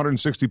it up to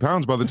 160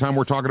 pounds by the time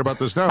we're talking about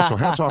this now. So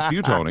hats off to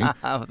you, Tony.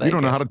 You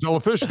don't know how to tell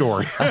a fish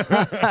story.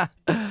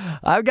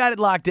 I've got it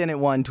locked in at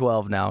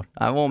 112 now.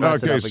 I won't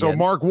mess it up again. So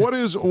Mark, what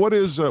is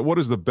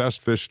the best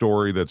fish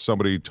story that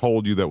somebody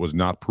told you that was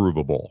not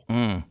provable?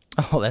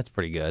 Oh, that's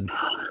pretty good.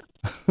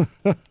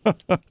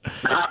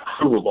 Not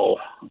provable.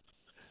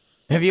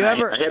 Have you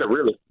ever? I had a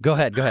really. Go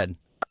ahead.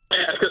 I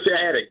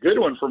had a good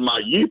one from my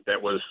youth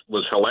that was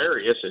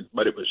hilarious,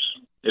 but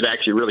it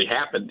actually really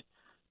happened.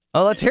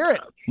 Oh, let's hear it.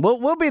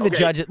 We'll be the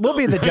judge. We'll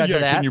be the judge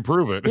of that. Can you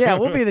prove it? Yeah,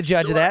 we'll be the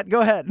judge of that.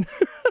 Go ahead.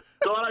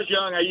 So when I was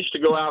young, I used to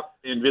go out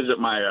and visit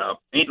my aunt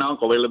and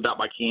uncle. They lived out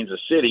by Kansas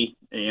City,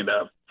 and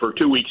for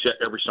 2 weeks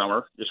every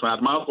summer, just went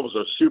out. My uncle was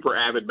a super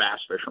avid bass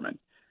fisherman,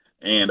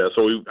 and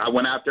I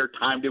went out there,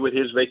 timed it with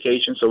his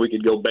vacation, so we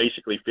could go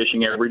basically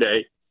fishing every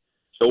day.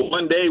 So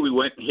one day we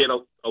went and hit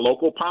a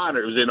local pond.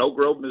 It was in Oak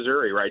Grove,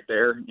 Missouri, right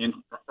there,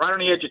 right on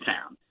the edge of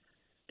town.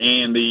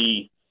 And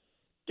the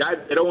guy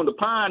that owned the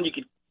pond, you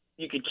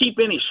could keep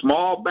any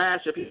small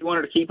bass if you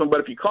wanted to keep them, but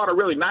if you caught a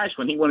really nice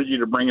one, he wanted you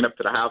to bring it up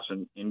to the house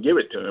and give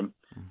it to him.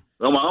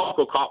 Well, my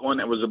uncle caught one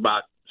that was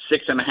about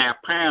 6.5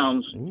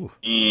 pounds,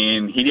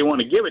 and he didn't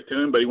want to give it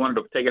to him, but he wanted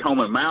to take it home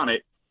and mount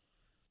it.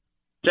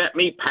 Sent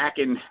me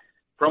packing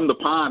from the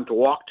pond to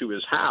walk to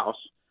his house.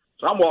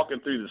 So I'm walking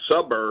through the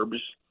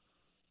suburbs,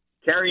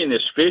 carrying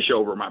this fish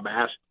over my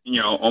back,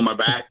 on my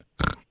back,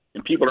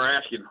 and people are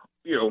asking,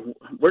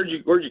 where'd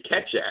you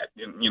catch that?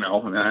 And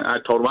I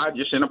told them I was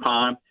just in a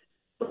pond.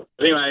 But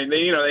anyway,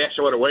 they asked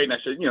me what it weighed, and I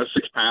said,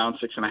 6 pounds,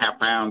 6.5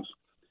 pounds.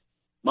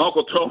 My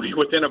uncle told me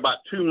within about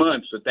 2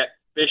 months that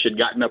fish had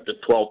gotten up to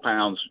 12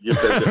 pounds, just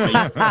as it made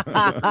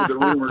the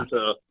rumors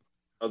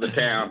of the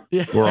town.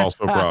 Yeah. We're all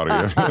so proud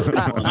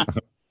of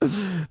you.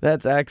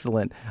 That's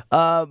excellent.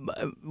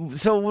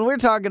 So when we're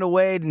talking to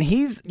Wade, and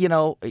he's,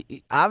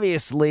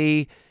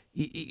 obviously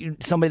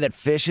somebody that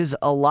fishes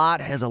a lot,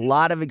 has a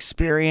lot of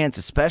experience,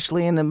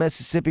 especially in the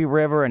Mississippi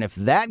River. And if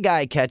that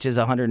guy catches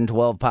a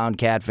 112-pound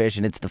catfish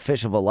and it's the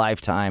fish of a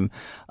lifetime,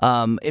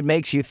 it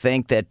makes you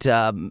think that,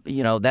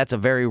 that's a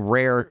very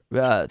rare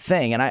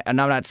thing. And I'm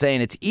not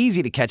saying it's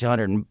easy to catch a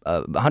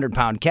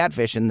 100-pound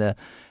catfish in the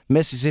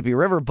Mississippi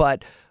River,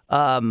 but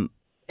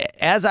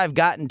as I've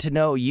gotten to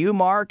know you,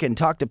 Mark, and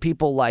talk to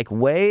people like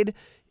Wade,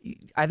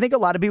 I think a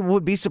lot of people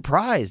would be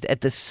surprised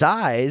at the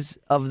size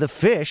of the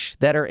fish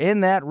that are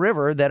in that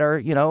river that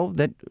are,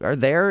 that are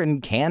there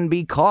and can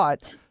be caught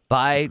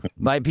by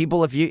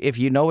people if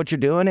you know what you're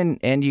doing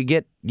and you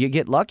get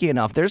lucky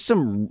enough. There's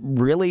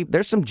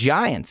some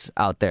giants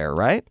out there,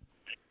 right?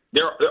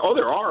 There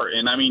are,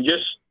 and I mean,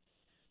 just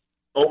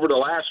over the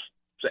last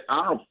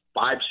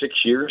 5-6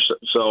 years.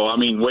 So I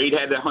mean, Wade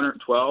had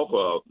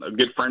 112. A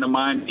good friend of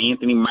mine,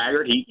 Anthony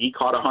Maggard, he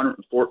caught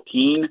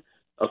 114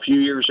 a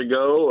few years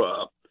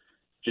ago.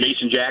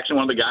 Jason Jackson,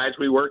 one of the guys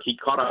we work, he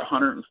caught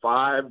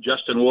 105.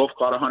 Justin Wolf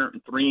caught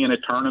 103 in a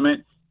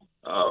tournament.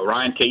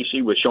 Ryan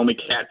Casey with Show Me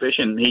Catfish,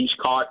 and he's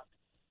caught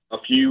a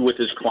few with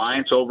his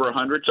clients over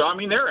 100. So, I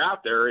mean, they're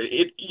out there.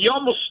 You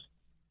almost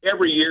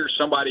every year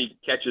somebody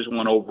catches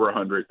one over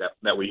 100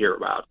 that we hear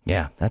about.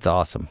 Yeah, that's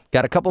awesome.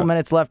 Got a couple of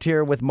minutes left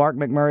here with Mark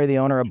McMurray, the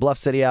owner of Bluff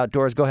City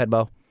Outdoors. Go ahead,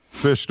 Bo.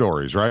 Fish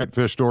stories, right?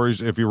 Fish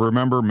stories. If you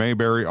remember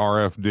Mayberry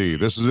RFD,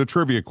 this is a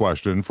trivia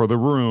question for the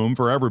room,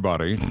 for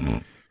everybody.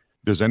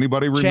 Does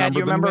anybody remember Chad,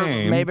 you remember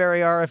name? Mayberry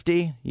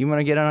RFD? You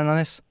want to get in on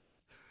this?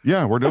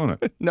 Yeah, we're doing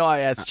it. No, I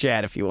asked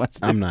Chad if he wants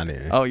to. I'm not in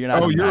it. Oh, you're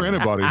not. Oh, you're in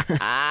it, buddy.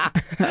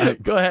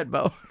 Go ahead,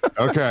 Bo.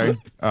 Okay.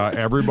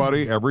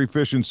 Every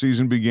fishing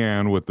season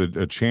began with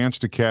a chance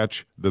to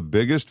catch the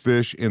biggest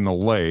fish in the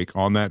lake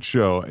on that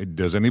show.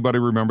 Does anybody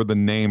remember the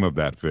name of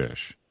that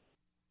fish?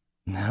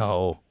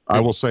 No. I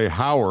will say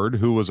Howard,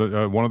 who was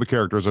one of the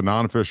characters, a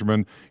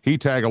non-fisherman. He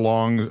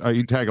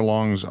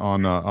tag-alongs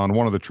on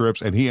one of the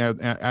trips, and he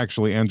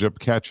actually ends up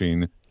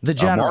catching the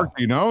general. Mark,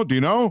 do you know?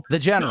 The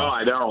general. No,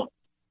 I don't.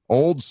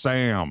 Old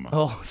Sam.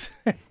 Old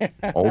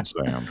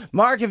Sam.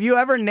 Mark, have you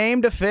ever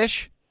named a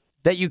fish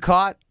that you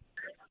caught?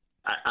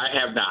 I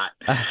have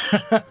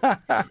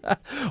not.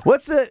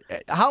 What's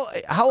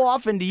how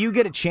often do you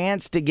get a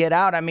chance to get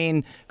out? I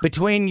mean,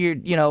 between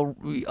your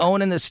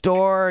owning the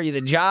store,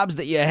 the jobs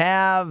that you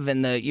have,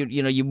 and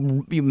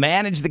you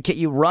manage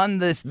you run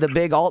the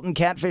big Alton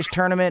Catfish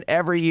tournament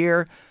every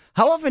year.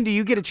 How often do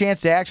you get a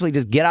chance to actually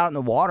just get out in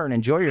the water and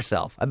enjoy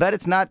yourself? I bet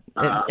it's not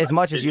as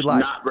much as you'd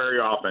like. Not very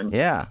often.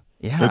 Yeah.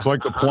 Yeah. It's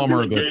like the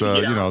plumber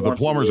the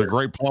plumber's a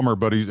great plumber,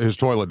 but his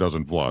toilet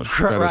doesn't flush.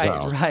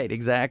 Right.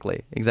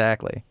 Exactly.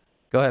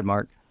 Go ahead,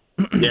 Mark.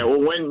 Yeah, well,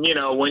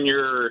 when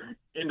you're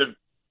in the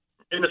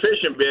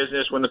fishing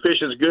business, when the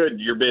fish is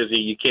good, you're busy.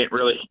 You can't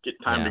really get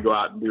time to go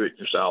out and do it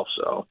yourself.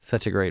 So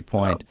such a great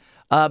point.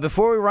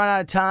 Before we run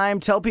out of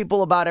time, tell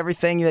people about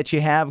everything that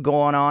you have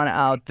going on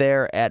out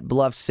there at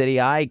Bluff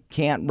City. I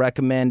can't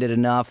recommend it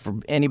enough for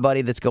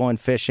anybody that's going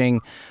fishing.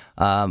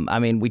 I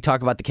mean, we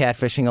talk about the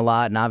catfishing a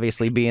lot, and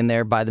obviously being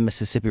there by the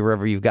Mississippi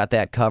River, you've got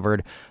that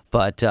covered.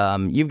 But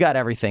you've got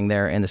everything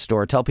there in the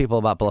store. Tell people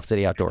about Bluff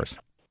City Outdoors.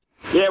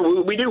 Yeah,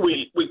 we do.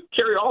 We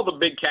carry all the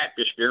big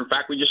catfish gear. In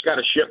fact, we just got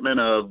a shipment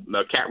of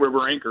Cat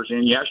River anchors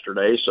in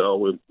yesterday, so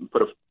we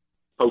put a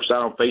post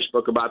out on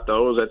Facebook about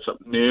those. That's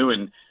something new.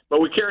 But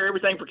we carry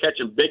everything for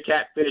catching big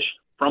catfish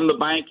from the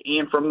bank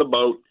and from the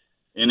boat.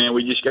 And then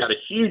we just got a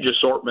huge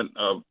assortment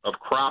of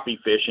crappie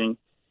fishing,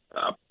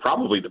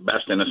 probably the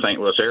best in the St.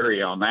 Louis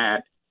area on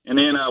that. And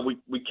then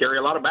we carry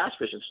a lot of bass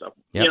fishing stuff.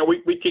 Yep.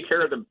 We take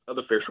care of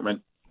the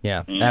fishermen.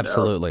 Yeah, and,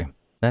 absolutely.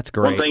 That's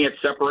great. One thing that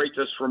separates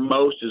us from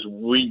most is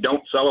we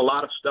don't sell a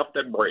lot of stuff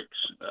that breaks.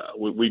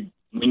 We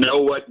know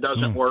what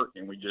doesn't work,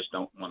 and we just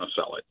don't want to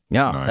sell it.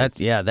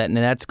 Yeah,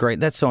 that's great.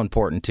 That's so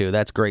important too.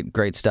 That's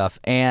great stuff.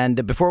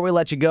 And before we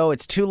let you go,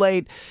 it's too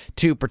late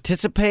to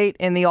participate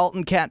in the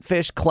Alton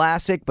Catfish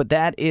Classic, but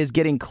that is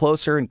getting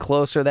closer and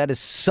closer. That is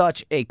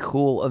such a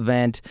cool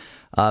event.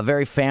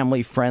 Very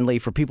family friendly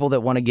for people that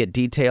want to get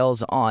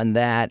details on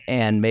that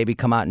and maybe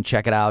come out and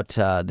check it out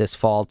this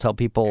fall. Tell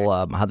people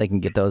how they can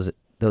get those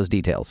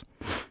details.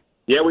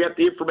 Yeah, we got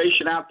the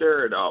information out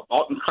there at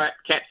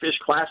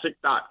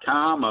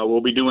AltonCatfishClassic.com. We'll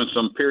be doing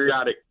some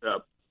periodic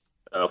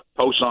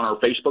posts on our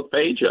Facebook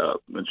page,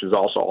 which is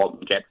also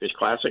Alton Catfish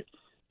Classic.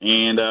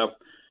 And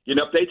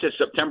updates at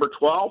September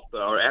 12th.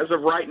 As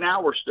of right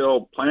now, we're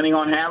still planning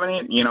on having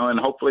it, and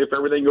hopefully if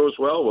everything goes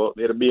well,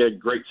 it'll be a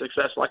great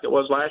success like it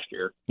was last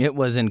year. It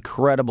was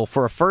incredible.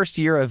 For a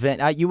first-year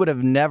event, you would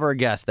have never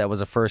guessed that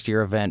was a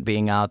first-year event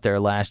being out there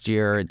last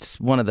year. It's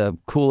one of the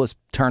coolest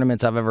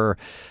tournaments I've ever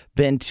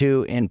been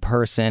to in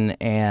person,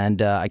 and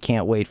I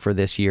can't wait for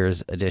this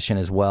year's edition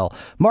as well.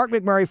 Mark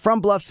McMurray from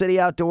Bluff City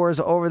Outdoors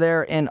over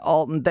there in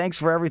Alton. Thanks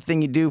for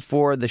everything you do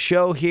for the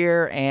show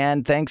here,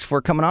 and thanks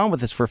for coming on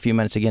with us for a few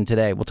minutes again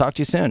today. We'll talk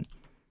to you soon.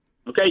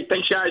 Okay,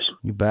 thanks, guys.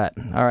 You bet.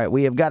 All right,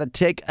 we have got to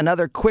take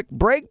another quick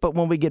break, but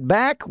when we get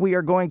back, we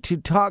are going to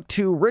talk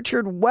to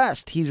Richard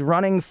West. He's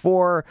running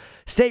for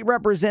state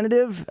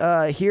representative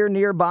here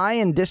nearby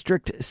in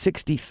District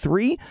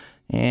 63,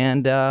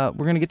 and we're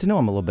going to get to know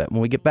him a little bit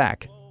when we get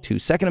back to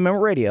Second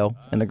Amendment Radio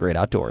and the Great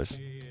Outdoors.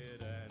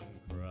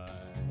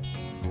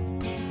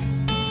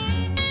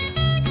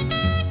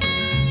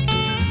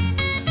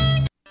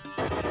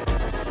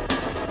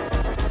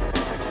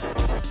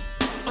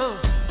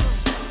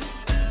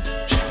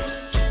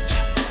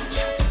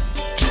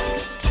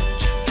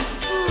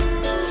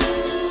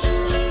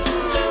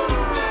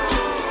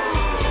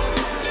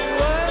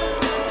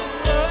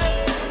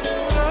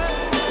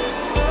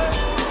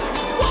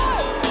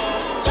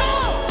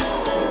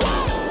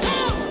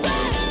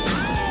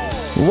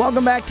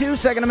 Welcome back to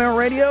Second Amendment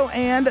Radio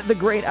and the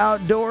Great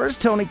Outdoors.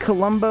 Tony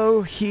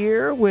Colombo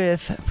here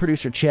with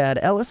producer Chad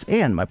Ellis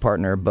and my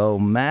partner Bo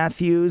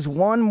Matthews.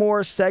 One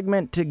more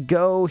segment to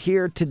go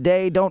here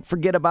today. Don't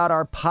forget about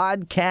our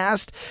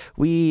podcast.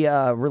 We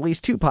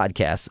released 2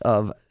 podcasts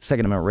of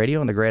Second Amendment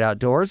Radio and the Great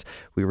Outdoors.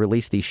 We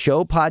released the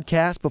show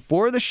podcast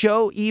before the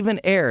show even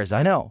airs.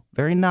 I know,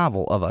 very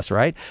novel of us,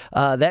 right?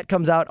 That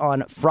comes out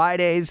on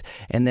Fridays,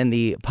 and then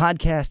the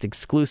podcast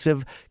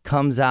exclusive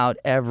comes out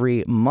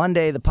every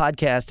Monday. The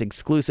podcast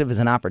exclusive is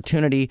an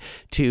opportunity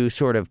to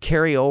sort of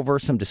carry over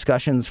some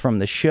discussions from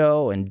the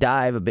show and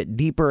dive a bit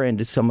deeper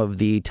into some of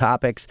the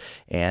topics.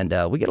 And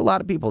we get a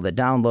lot of people that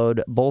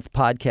download both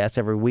podcasts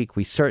every week.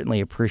 We certainly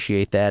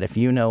appreciate that. If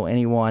you know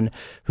anyone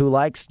who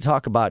likes to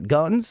talk about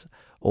guns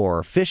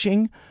or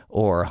fishing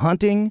or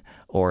hunting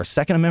or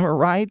Second Amendment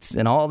rights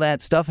and all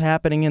that stuff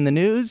happening in the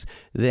news,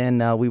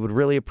 then we would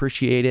really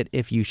appreciate it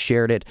if you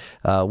shared it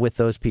with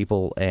those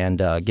people and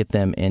get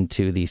them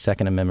into the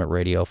Second Amendment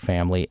Radio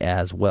family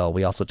as well.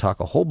 We also talk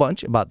a whole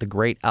bunch about the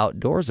great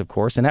outdoors, of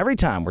course, and every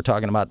time we're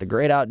talking about the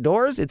great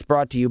outdoors, it's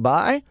brought to you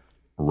by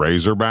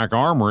Razorback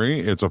Armory.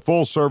 It's a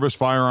full-service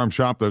firearm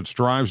shop that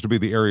strives to be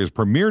the area's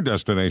premier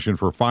destination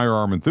for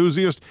firearm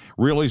enthusiasts.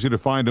 Real easy to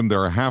find them.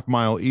 They're a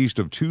half-mile east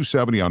of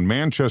 270 on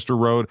Manchester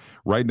Road,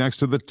 right next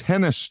to the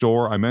tennis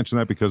store. I mention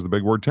that because the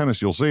big word tennis,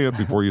 you'll see it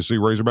before you see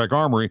Razorback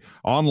Armory.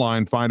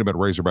 Online, find them at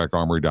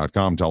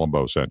RazorbackArmory.com. Tell them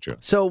Bo sent you.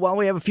 So while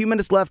we have a few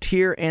minutes left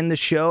here in the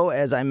show,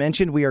 as I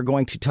mentioned, we are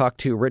going to talk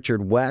to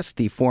Richard West,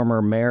 the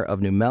former mayor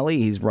of New Melle.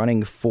 He's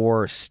running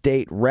for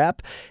state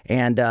rep,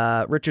 and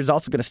Richard's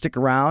also going to stick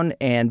around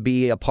and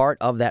be a part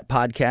of that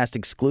podcast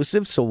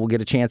exclusive, so we'll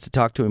get a chance to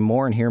talk to him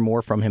more and hear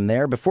more from him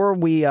there. Before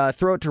we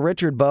throw it to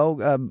Richard, Bo,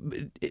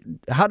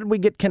 how did we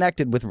get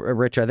connected with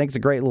Richard? I think it's a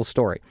great little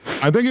story.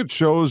 I think it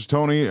shows,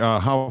 Tony,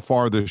 how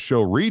far this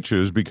show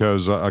reaches,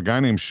 because a guy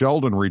named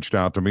Sheldon reached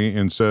out to me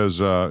and says,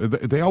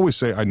 they always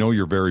say, I know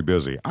you're very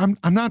busy. I'm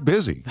not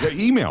busy.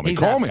 Email me,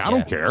 call me. I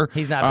don't care.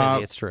 He's not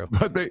busy. It's true.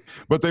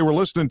 But they were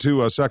listening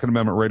to Second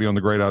Amendment Radio on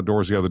the Great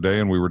Outdoors the other day,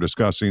 and we were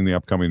discussing the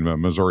upcoming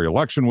Missouri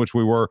election, which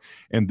we were,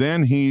 and then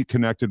he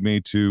connected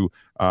me to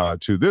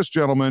this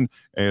gentleman.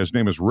 His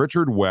name is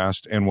Richard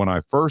West, and when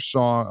I first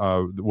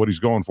saw what he's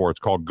going for, it's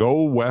called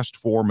Go West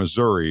for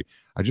Missouri.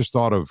 I just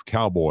thought of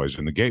cowboys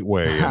and the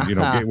Gateway, and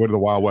Gateway to the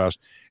Wild West.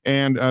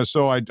 And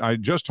so I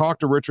just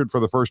talked to Richard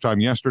for the first time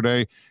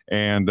yesterday,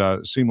 and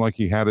seemed like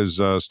he had his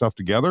stuff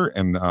together.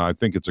 And I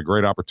think it's a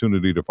great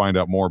opportunity to find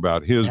out more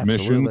about his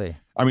mission.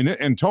 I mean,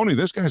 and Tony,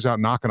 this guy's out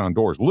knocking on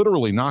doors,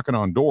 literally knocking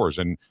on doors.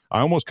 And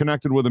I almost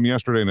connected with him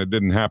yesterday, and it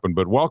didn't happen.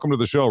 But welcome to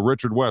the show,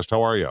 Richard West.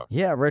 How are you?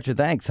 Yeah, Richard,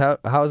 thanks.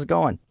 How's it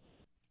going?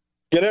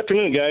 Good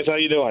afternoon, guys. How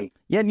you doing?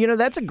 Yeah,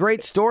 that's a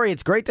great story.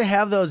 It's great to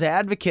have those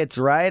advocates,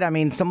 right? I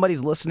mean,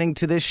 somebody's listening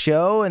to this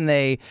show and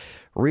they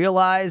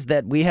realize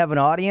that we have an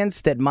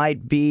audience that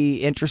might be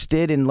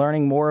interested in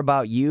learning more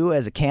about you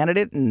as a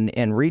candidate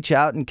and reach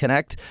out and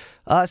connect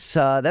us.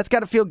 That's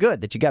got to feel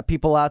good that you got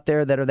people out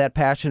there that are that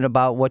passionate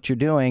about what you're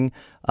doing.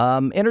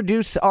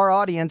 Introduce our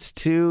audience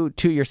to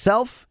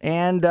yourself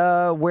and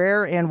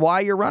where and why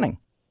you're running.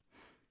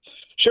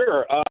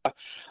 Sure.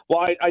 Well,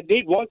 I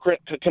need one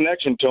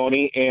connection,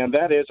 Tony, and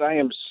that is I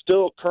am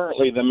still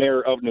currently the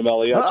mayor of New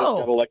Melle. I just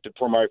got elected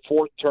for my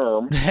fourth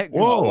term.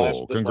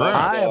 Whoa,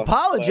 congrats. I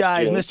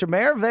apologize, Mr.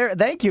 Mayor.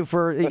 Thank you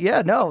for,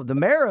 the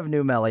mayor of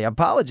New Melle. I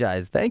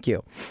apologize. Thank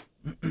you.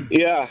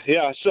 Yeah.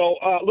 So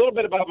a little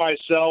bit about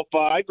myself.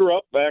 I grew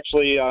up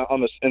actually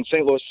in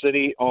St. Louis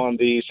City on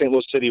the St.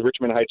 Louis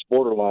City-Richmond Heights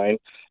borderline.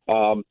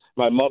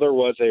 My mother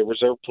was a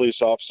reserve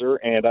police officer,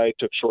 and I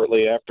took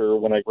shortly after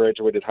when I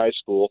graduated high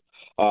school.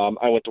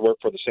 I went to work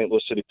for the St.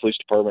 Louis City Police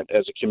Department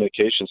as a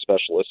communications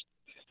specialist.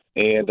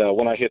 And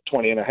when I hit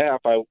 20 and a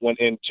half, I went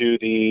into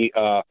the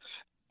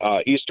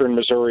Eastern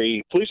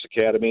Missouri Police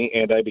Academy,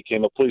 and I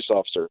became a police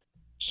officer.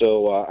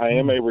 So I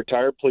am a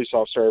retired police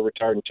officer. I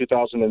retired in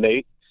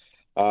 2008.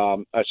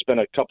 I spent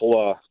a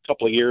couple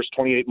of years,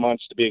 28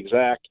 months to be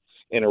exact,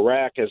 in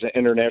Iraq as an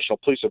international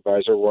police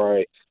advisor, where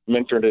I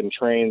mentored and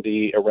trained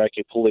the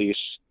Iraqi police.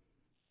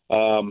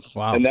 Wow.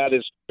 And that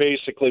is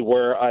basically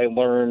where I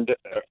learned.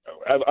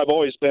 I've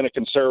always been a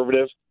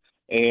conservative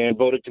and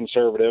voted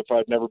conservative.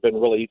 I've never been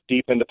really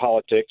deep into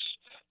politics,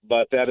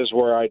 but that is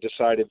where I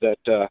decided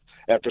that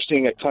after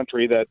seeing a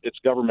country that its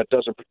government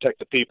doesn't protect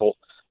the people,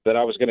 that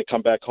I was going to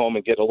come back home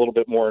and get a little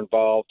bit more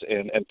involved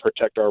and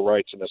protect our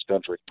rights in this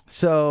country.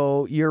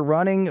 So you're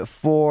running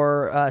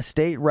for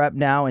state rep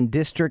now in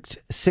District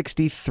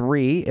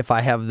 63, if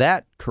I have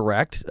that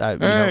correct.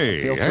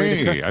 Feel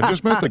free to... I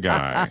just met the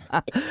guy.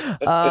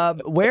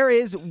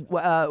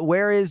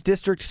 Where is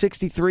District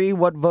 63?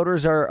 What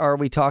voters are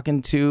we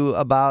talking to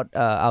about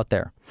out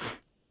there?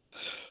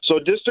 So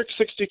District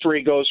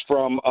 63 goes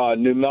from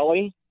New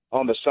Melle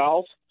on the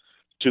south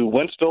to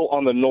Wentzville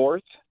on the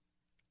north,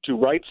 to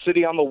Wright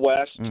City on the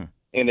west,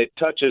 and it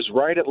touches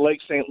right at Lake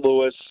St.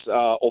 Louis,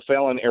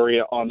 O'Fallon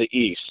area on the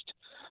east.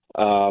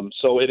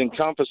 So it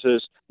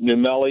encompasses New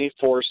Melle,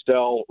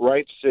 Forestell,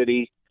 Wright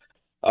City,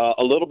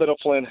 a little bit of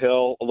Flint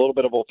Hill, a little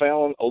bit of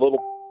O'Fallon, a little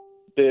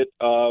bit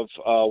of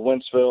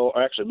Wentzville,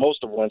 or actually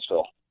most of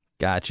Wentzville.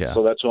 Gotcha.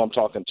 So that's who I'm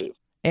talking to.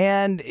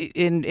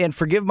 And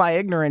forgive my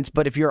ignorance,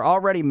 but if you're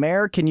already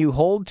mayor, can you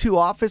hold two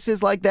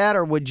offices like that,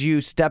 or would you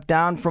step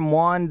down from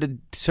one to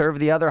serve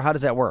the other? How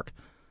does that work?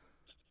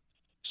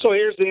 So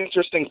here's the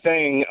interesting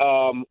thing.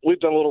 We've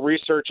done a little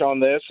research on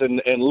this,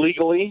 and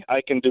legally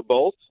I can do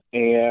both.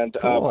 And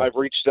cool. I've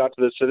reached out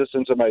to the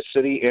citizens of my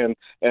city and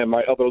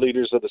my other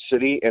leaders of the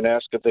city and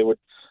asked if they would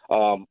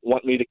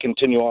want me to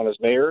continue on as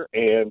mayor.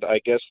 And I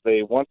guess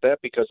they want that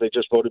because they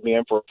just voted me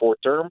in for a fourth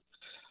term.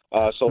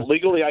 So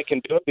legally I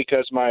can do it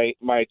because my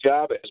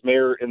job as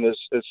mayor in this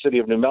city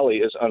of New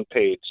Melle is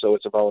unpaid, so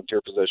it's a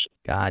volunteer position.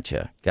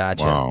 Gotcha.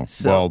 Wow.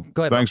 So, well,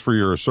 go ahead, thanks for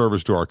your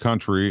service to our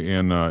country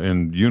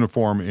in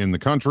uniform in the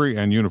country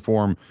and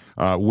uniform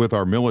with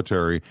our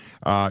military.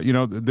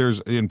 There's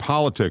in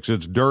politics,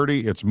 it's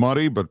dirty, it's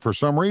muddy, but for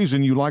some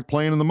reason you like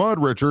playing in the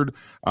mud, Richard.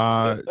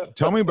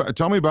 Tell me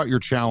about your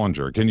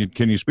challenger. Can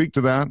you speak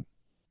to that?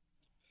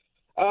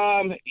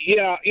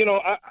 Yeah,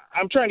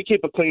 I'm trying to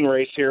keep a clean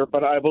race here,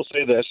 but I will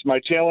say this. My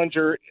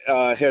challenger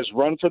has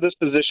run for this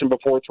position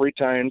before 3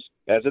 times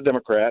as a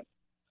Democrat.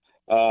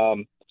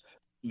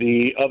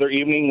 The other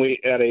evening, we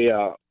at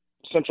a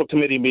Central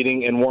Committee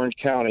meeting in Warren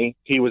County,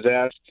 he was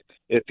asked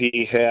if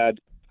he had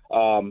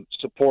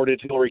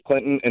supported Hillary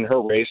Clinton in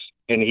her race,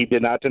 and he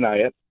did not deny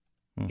it.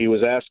 He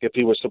was asked if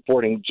he was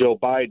supporting Joe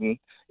Biden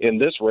in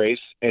this race,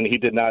 and he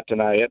did not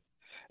deny it.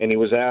 And he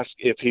was asked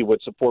if he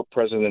would support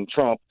President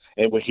Trump,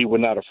 and he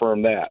would not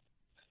affirm that.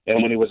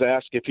 And when he was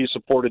asked if he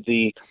supported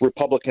the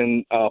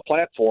Republican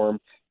platform,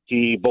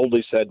 he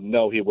boldly said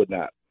no, he would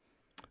not.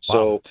 Wow.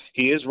 So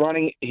he is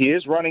running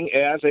as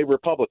a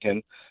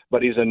Republican,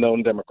 but he's a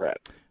known Democrat.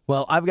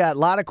 Well, I've got a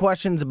lot of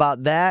questions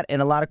about that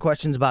and a lot of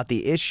questions about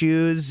the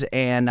issues,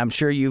 and I'm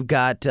sure you've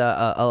got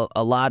a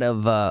lot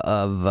of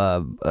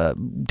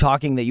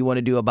talking that you want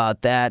to do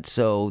about that,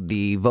 so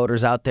the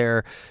voters out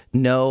there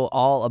know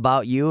all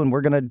about you, and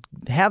we're going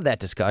to have that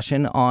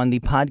discussion on the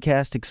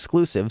podcast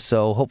exclusive,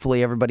 so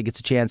hopefully everybody gets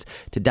a chance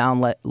to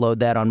download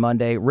that on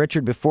Monday.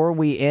 Richard, before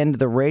we end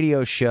the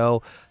radio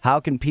show,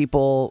 how can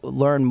people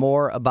learn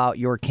more about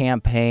your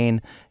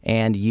campaign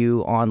and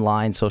you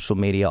online, social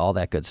media, all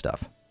that good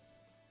stuff?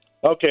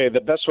 Okay, the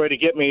best way to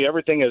get me,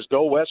 everything is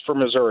Go West for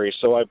Missouri.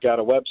 So I've got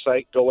a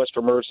website,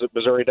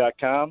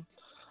 gowestformissouri.com.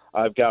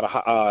 I've got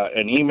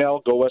an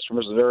email,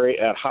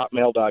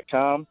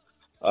 gowestformissouri@hotmail.com.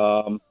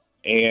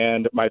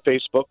 And my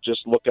Facebook,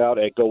 just look out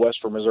at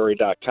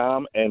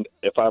gowestformissouri.com. And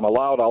if I'm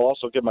allowed, I'll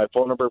also give my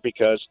phone number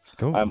because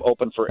cool. I'm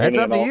open for any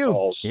and all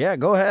calls. Yeah,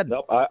 go ahead.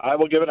 Nope, I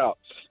will give it out.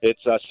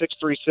 It's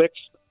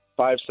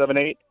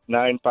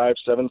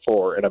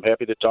 636-578-9574, and I'm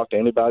happy to talk to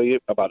anybody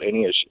about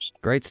any issues.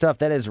 Great stuff.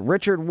 That is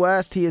Richard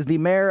West. He is the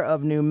mayor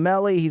of New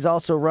Melle. He's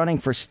also running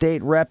for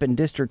state rep in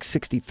District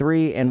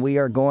 63, and we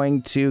are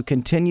going to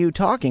continue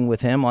talking with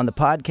him on the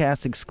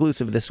podcast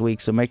exclusive this week,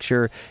 so make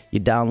sure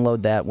you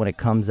download that when it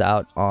comes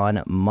out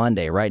on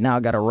Monday. Right now,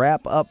 I've got to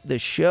wrap up the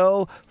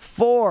show.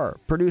 For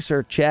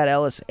producer Chad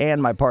Ellis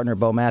and my partner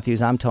Bo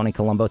Matthews, I'm Tony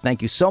Colombo.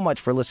 Thank you so much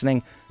for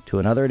listening to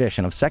another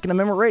edition of Second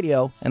Amendment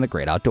Radio and the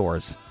Great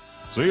Outdoors.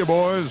 See you,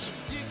 boys.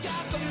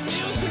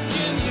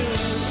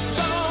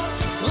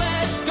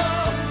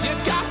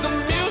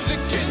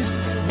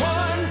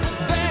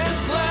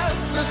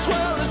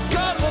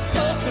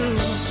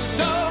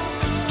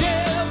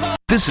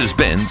 This has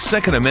been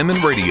Second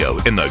Amendment Radio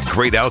in the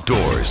Great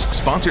Outdoors,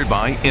 sponsored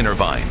by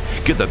Intervine.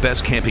 Get the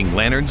best camping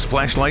lanterns,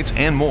 flashlights,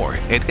 and more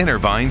at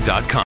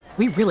intervine.com.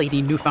 We really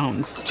need new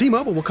phones.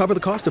 T-Mobile will cover the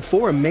cost of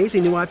 4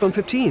 amazing new iPhone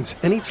 15s,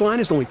 and each line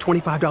is only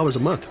 $25 a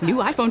month. New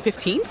iPhone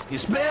 15s?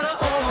 It's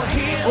better over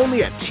here.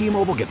 Only at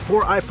T-Mobile, get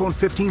 4 iPhone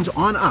 15s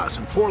on us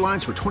and 4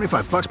 lines for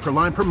 $25 per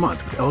line per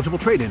month with eligible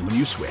trade-in when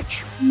you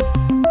switch.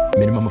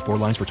 Minimum of 4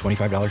 lines for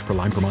 $25 per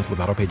line per month with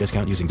autopay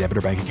discount using debit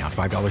or bank account.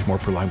 $5 more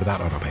per line without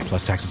autopay,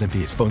 plus taxes and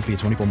fees. Phone fee at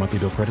 24 monthly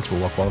bill credits for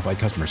well-qualified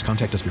customers.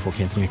 Contact us before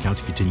canceling account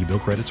to continue bill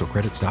credits or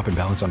credit stop and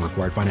balance on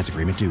required finance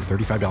agreement due.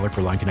 $35 per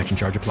line connection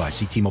charge applies.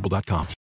 See T-Mobile.com.